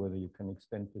not clear whether you can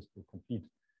extend this to a complete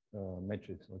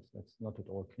metric. So that's not at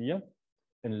all clear,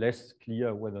 and less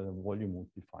clear whether the volume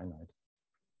would be finite.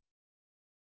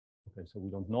 Okay, so we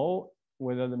don't know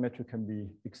whether the metric can be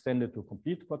extended to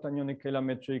complete Quaternionic-Kähler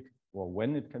metric, or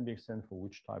when it can be extended for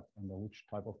which type, under which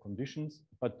type of conditions.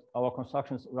 But our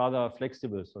construction is rather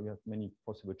flexible, so you have many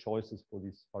possible choices for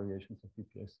these variations of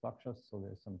BPS structures. So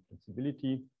there's some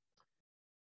flexibility.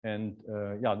 And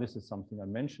yeah, this is something I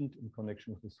mentioned in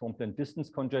connection with the Swampland distance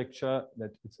conjecture,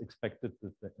 that it's expected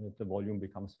that the volume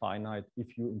becomes finite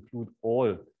if you include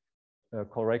all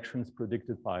corrections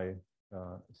predicted by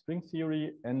string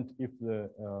theory, and if the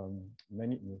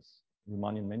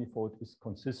Riemannian manifold is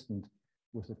consistent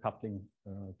with the coupling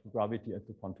to gravity at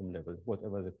the quantum level,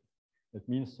 whatever that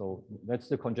means. So that's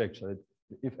the conjecture.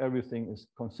 If everything is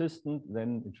consistent,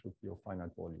 then it should be a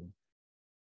finite volume.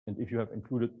 And if you have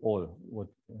included all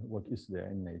what is there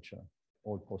in nature,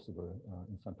 all possible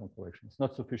instanton corrections, it's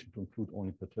not sufficient to include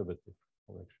only perturbative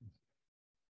corrections.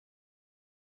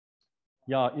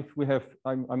 Yeah, if we have,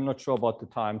 I'm not sure about the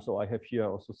time, so I have here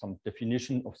also some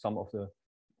definition of some of the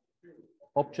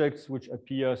objects which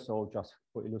appear. So just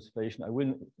for illustration,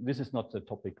 this is not the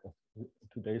topic of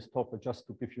today's talk, but just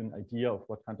to give you an idea of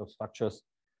what kind of structures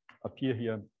appear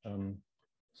here.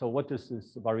 So what is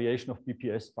this variation of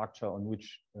BPS structure on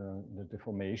which the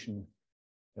deformation,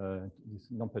 these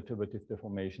non-perturbative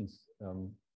deformations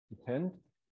depend?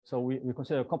 So we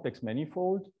consider a complex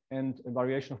manifold, and a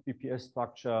variation of BPS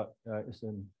structure is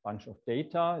a bunch of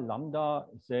data, lambda,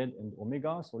 z, and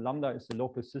omega. So lambda is a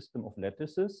local system of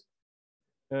lattices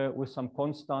with some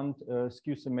constant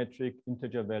skew symmetric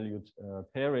integer valued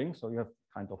pairing. So you have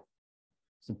kind of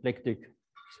symplectic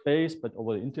space, but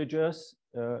over the integers,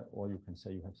 or you can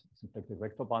say you have symplectic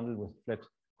vector bundle with flat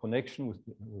connection with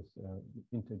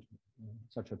integer,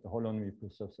 such that the holonomy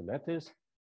preserves the lattice.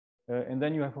 And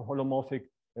then you have a holomorphic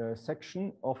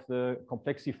section of the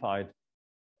complexified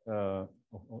of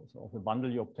the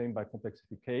bundle you obtain by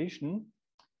complexification,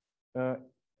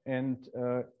 and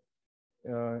a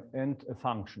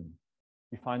function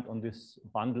defined on this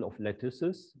bundle of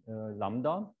lattices,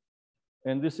 lambda.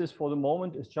 And this is, for the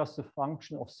moment, is just a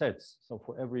function of sets. So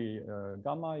for every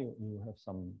gamma, you have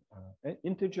some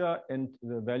integer, and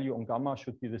the value on gamma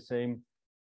should be the same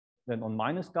then on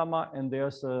minus gamma. And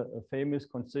there's a famous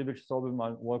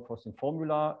Kontsevich-Sobelman wall crossing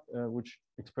formula, which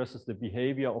expresses the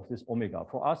behavior of this omega.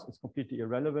 For us, it's completely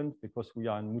irrelevant because we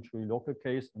are in mutually local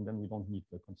case, and then we don't need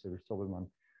the Kontsevich-Sobelman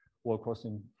wall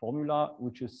crossing formula,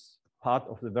 which is part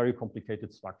of the very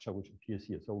complicated structure which appears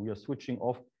here. So we are switching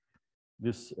off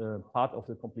this part of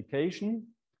the complication.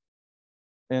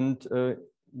 And the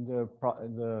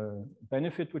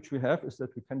benefit which we have is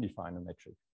that we can define a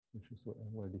metric, which is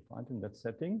well defined in that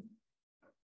setting.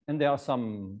 And there are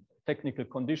some technical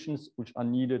conditions which are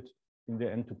needed in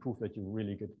the end to prove that you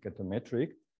really get a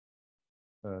metric.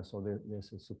 So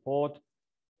there's a support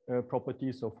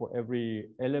property. So for every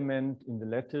element in the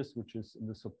lattice, which is in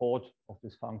the support of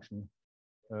this function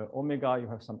omega, you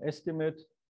have some estimate.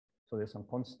 So there's some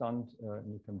constant,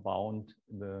 and you can bound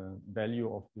the value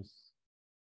of this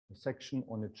section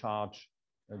on a charge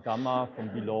gamma from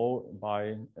below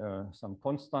by some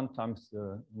constant times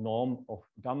the norm of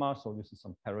gamma. So this is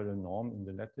some parallel norm in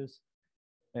the lattice.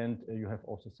 And you have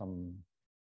also some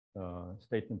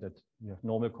statement that you have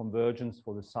normal convergence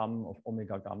for the sum of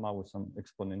omega gamma with some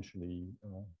exponentially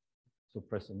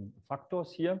suppressing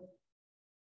factors here.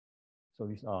 So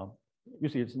these are, you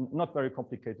see, it's not very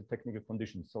complicated technical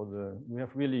conditions. So we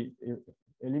have really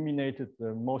eliminated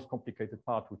the most complicated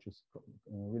part, which is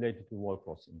related to wall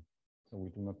crossing. So we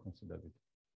do not consider it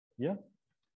here.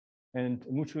 And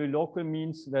mutually local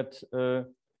means that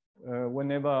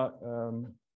whenever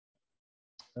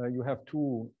you have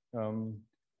two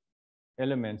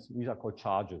elements, these are called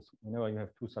charges. Whenever you have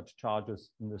two such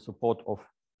charges in the support of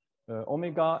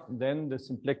omega, then the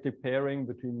symplectic pairing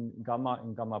between gamma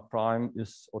and gamma prime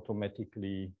is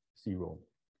automatically 0.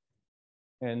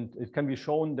 And it can be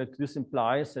shown that this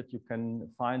implies that you can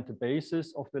find the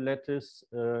basis of the lattice,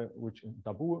 which is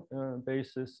Danu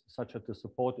basis, such that the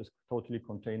support is totally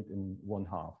contained in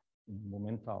 1/2 in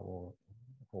momenta or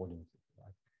coordinates.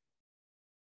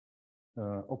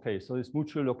 Okay, so this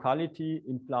mutual locality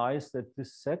implies that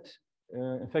this set,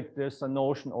 in fact, there's a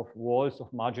notion of walls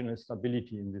of marginal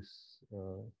stability in this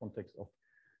context of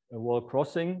a wall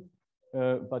crossing.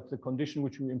 But the condition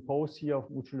which we impose here of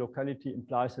mutual locality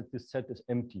implies that this set is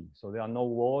empty. So there are no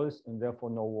walls and therefore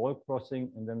no wall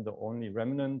crossing. And then the only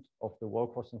remnant of the wall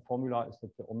crossing formula is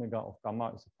that the omega of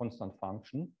gamma is a constant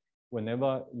function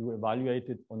whenever you evaluate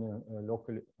it on a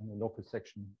local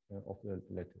section of the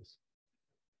lattice.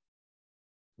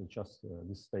 So just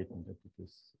this statement that it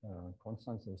is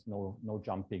constant. There's no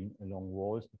jumping along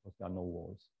walls because there are no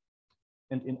walls.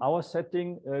 And in our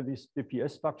setting, this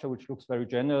BPS structure, which looks very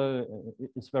general,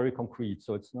 it's very concrete.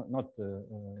 So it's not a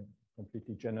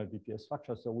completely general BPS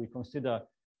structure. So we consider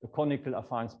a conical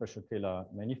affine special Kähler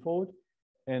manifold.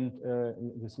 And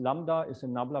this lambda is a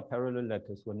nabla parallel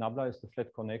lattice, where nabla is the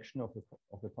flat connection of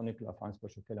the conical affine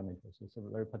special Kähler manifold. So it's a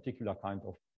very particular kind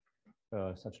of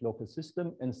such local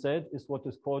system. And Z is what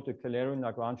is called a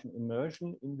Kählerian-Lagrangian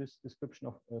immersion in this description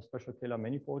of special Kähler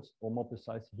manifolds, or more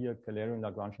precisely here,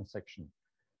 Kählerian-Lagrangian section.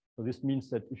 So this means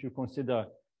that if you consider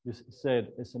this Z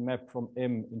as a map from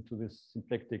M into this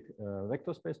symplectic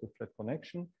vector space with flat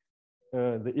connection,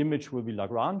 the image will be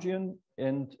Lagrangian,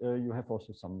 and you have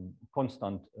also some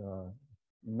constant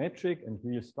metric and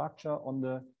real structure on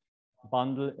the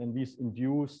bundle, and these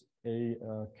induce a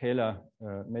Kähler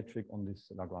metric on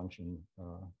this Lagrangian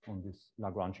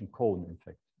cone, in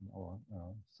fact, in our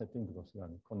setting, because we are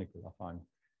in conical affine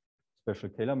special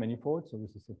Kähler manifold. So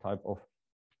this is the type of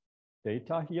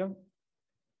data here.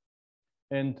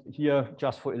 And here,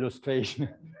 just for illustration,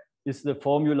 is the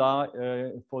formula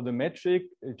for the metric,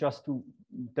 just to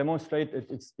demonstrate that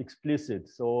it's explicit.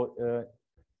 So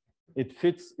it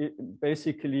fits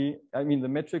basically, I mean, the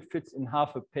metric fits in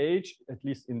half a page, at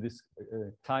least in this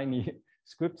tiny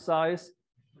script size.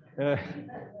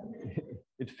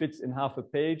 It fits in half a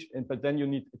page, but then you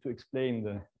need to explain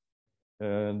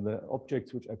the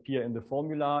objects which appear in the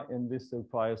formula, and this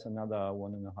requires another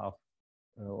 1.5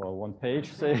 or 1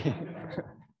 page, say.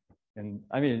 And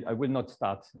I mean, I will not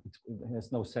start. It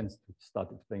has no sense to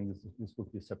start explaining this. This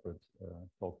would be a separate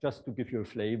talk, just to give you a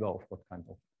flavor of what kind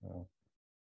of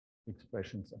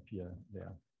expressions appear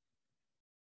there.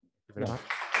 Thank you very much.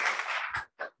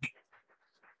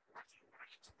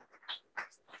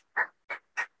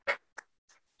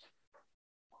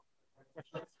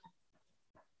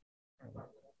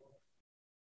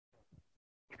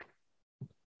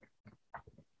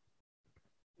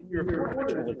 Your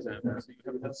original example, so you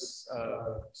have this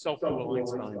self-dual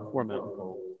Einstein four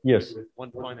manifold. Yes. With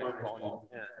one finite volume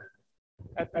n.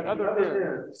 At the other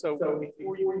end, so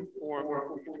before you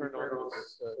turn on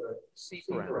this C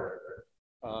parameter,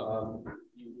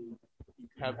 you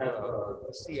have a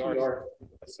CR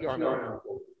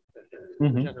manifold.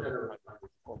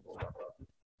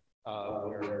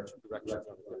 Where two directions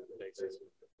on the basis.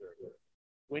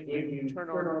 When you turn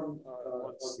on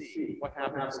C, what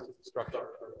happens to the structure of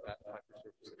that type of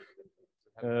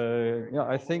surface? Yeah,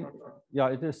 I think, yeah,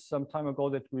 it is some time ago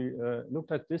that we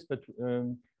looked at this, but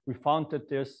we found that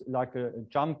there's like a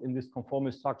jump in this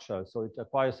conformal structure. So it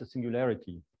acquires a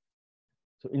singularity.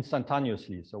 So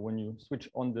instantaneously. So when you switch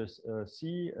on this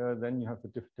C, then you have a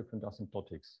different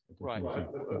asymptotics. Right.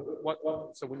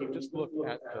 So when you just look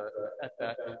at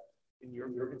that,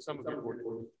 in some of your work,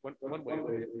 one way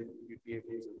you'd be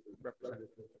able to represent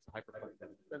it as a hyperplane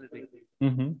infinity.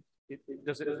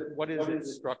 What is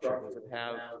its structure? Does it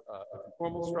have a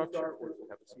conformal structure, or does it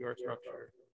have a CR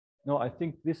structure? No, I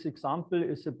think this example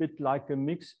is a bit like a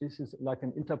mix. This is like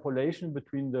an interpolation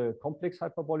between the complex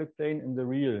hyperbolic plane and the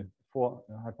real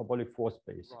hyperbolic four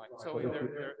space. Right. So Henry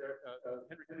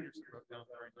Peterson wrote down a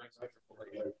very nice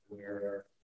interpolation where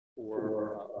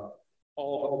for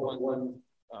all but one.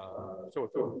 So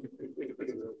if you think of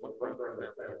this as one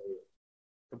parameter,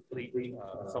 complete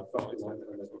self-dual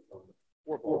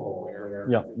four-ball where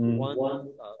one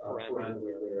parameter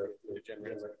where it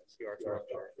generates a CR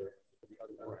structure, the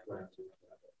other parameter to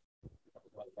have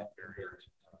a variant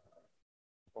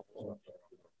structure.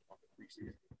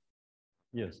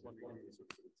 Yes.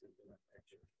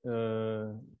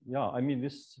 Yeah, I mean,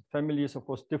 this family is of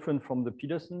course different from the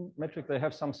Peterson metric. They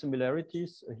have some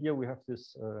similarities. Here we have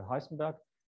this Heisenberg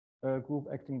group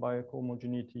acting by a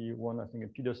cohomogeneity one. I think in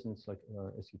Peterson it's like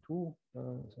SU2,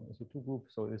 SU2 group.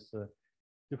 So it's a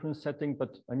different setting.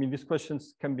 But I mean, these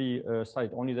questions can be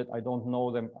cited, only that I don't know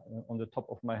them on the top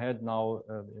of my head now,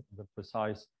 the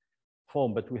precise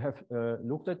form. But we have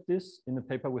looked at this in a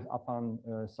paper with Apan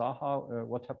Saha,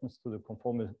 what happens to the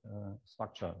conformal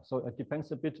structure. So it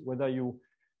depends a bit whether you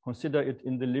consider it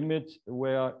in the limit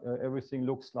where everything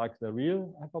looks like the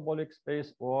real hyperbolic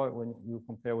space, or when you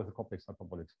compare with the complex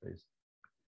hyperbolic space.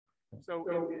 So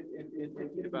in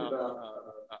thinking about,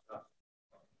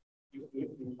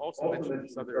 you also mentioned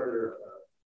this other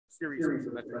series of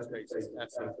symmetric spaces,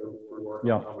 S or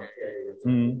yeah.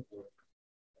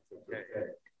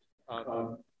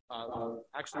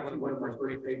 Actually, one of the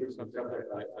first papers something that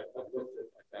I looked at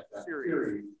that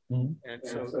series, and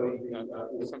so somebody got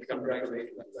an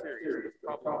explanation of that series. The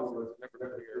problem was never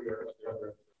clear whether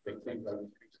big things are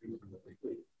increasing.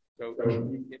 So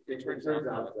it turns out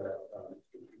that,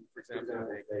 for example,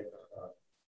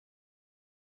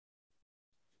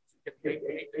 get the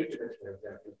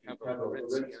have a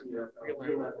Lorentzian real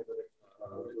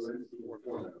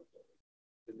formula.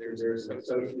 Then there's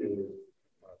associated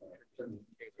that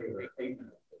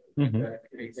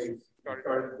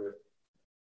started with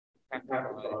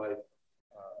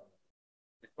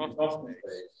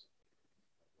space.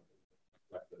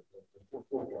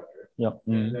 Yeah.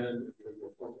 And then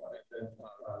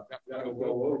that will go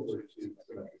over to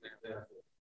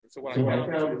so what I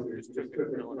found is just took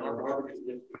an arbitrary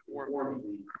to form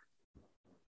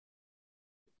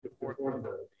the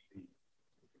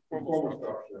formal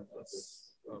structure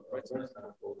of Riemannian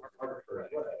manifold arbitrary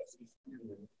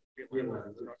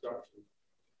Riemannian structure.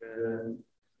 Then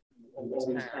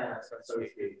always has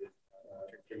associated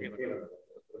Kähler.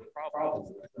 The problem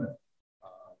is that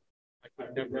I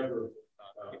could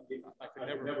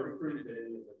never prove it.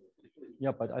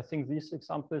 Yeah, but I think these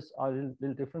examples are a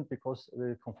little different because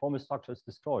the conformal structure is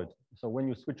destroyed. So when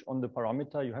you switch on the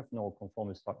parameter, you have no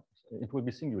conformal structure. It will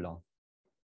be singular.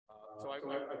 So I know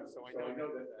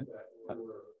that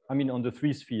I mean, on the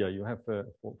three sphere, you have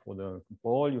for the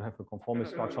ball, you have a conformal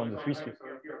structure on the three sphere.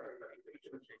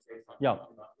 Yeah.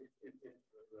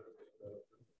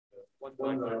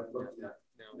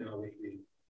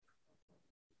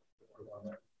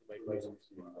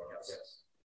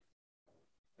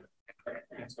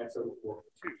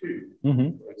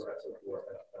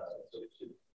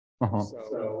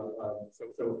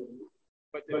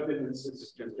 But then it's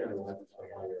just general.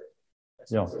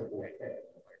 Yeah.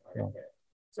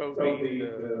 So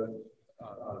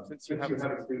since you have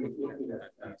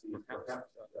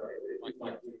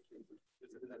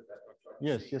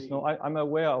yes, no, I'm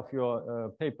aware of your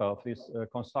paper of this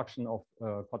construction of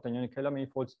Quaternionic-Kähler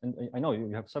manifolds, and I know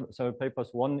you have several papers.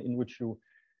 One in which you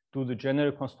do the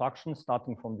general construction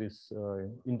starting from these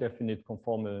indefinite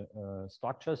conformal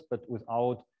structures, but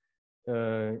without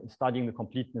studying the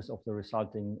completeness of the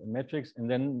resulting metrics. And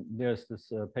then there's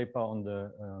this paper on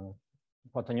the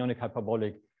Quaternionic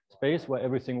hyperbolic space where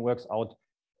everything works out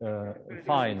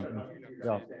fine.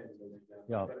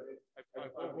 Yeah.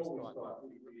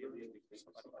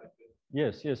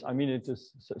 Yes. I mean, it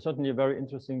is certainly a very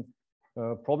interesting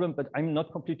problem, but I'm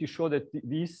not completely sure that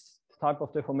these type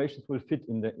of deformations will fit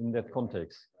in that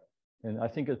context. And I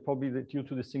think it's probably due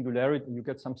to the singularity, you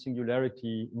get some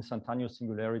singularity, instantaneous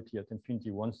singularity at infinity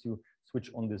once you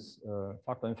switch on this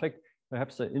factor. In fact,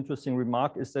 perhaps an interesting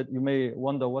remark is that you may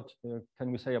wonder what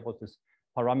can we say about this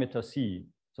parameter C.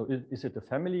 So is it a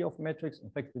family of metrics? In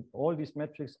fact, all these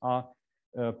metrics are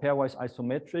pairwise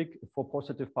isometric for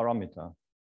positive parameter.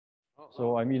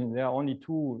 So I mean, there are only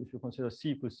two, if you consider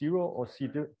C equals 0 or C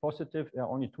positive, there are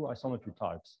only two isometry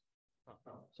types.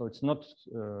 So it's not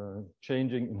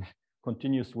changing in a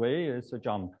continuous way, it's a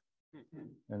jump.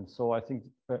 And so I think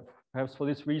perhaps for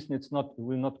this reason, it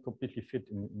will not completely fit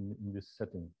in this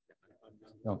setting.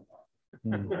 Yeah.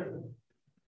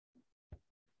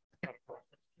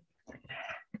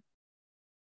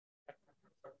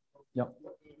 Yeah.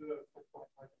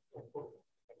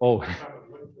 Oh.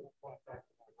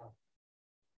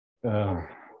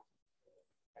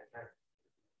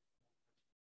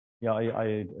 Yeah,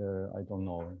 I don't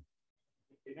know.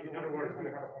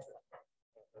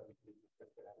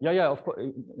 Yeah, of course.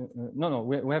 No,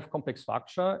 we have complex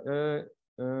structure,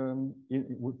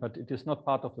 but it is not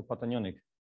part of the Quaternionic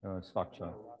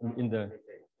structure in the,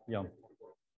 yeah.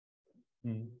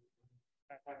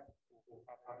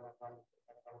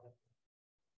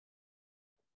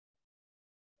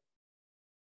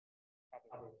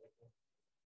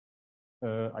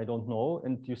 I don't know.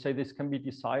 And you say this can be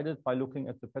decided by looking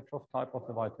at the Petrov type of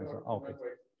the white tensor. Oh, okay.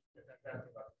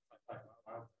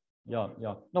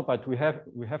 Yeah. No, but we have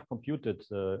computed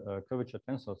curvature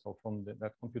tensor. So from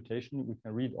that computation, we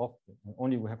can read off.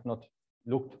 Only we have not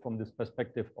looked from this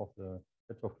perspective of the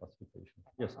Petrov classification.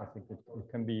 Yes, I think it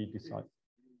can be decided.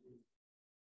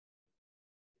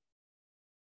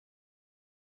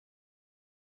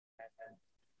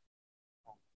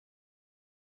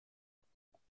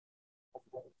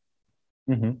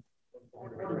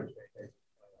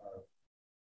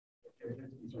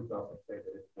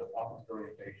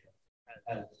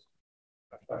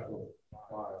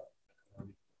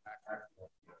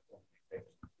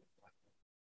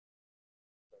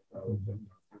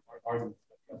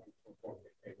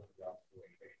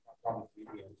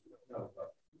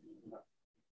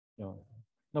 Yeah.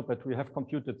 No, but we have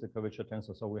computed the curvature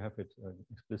tensor, so we have it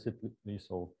explicitly.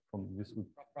 So from this,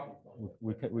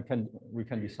 we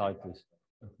can decide this.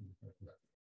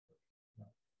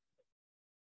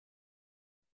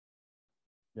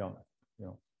 Yeah.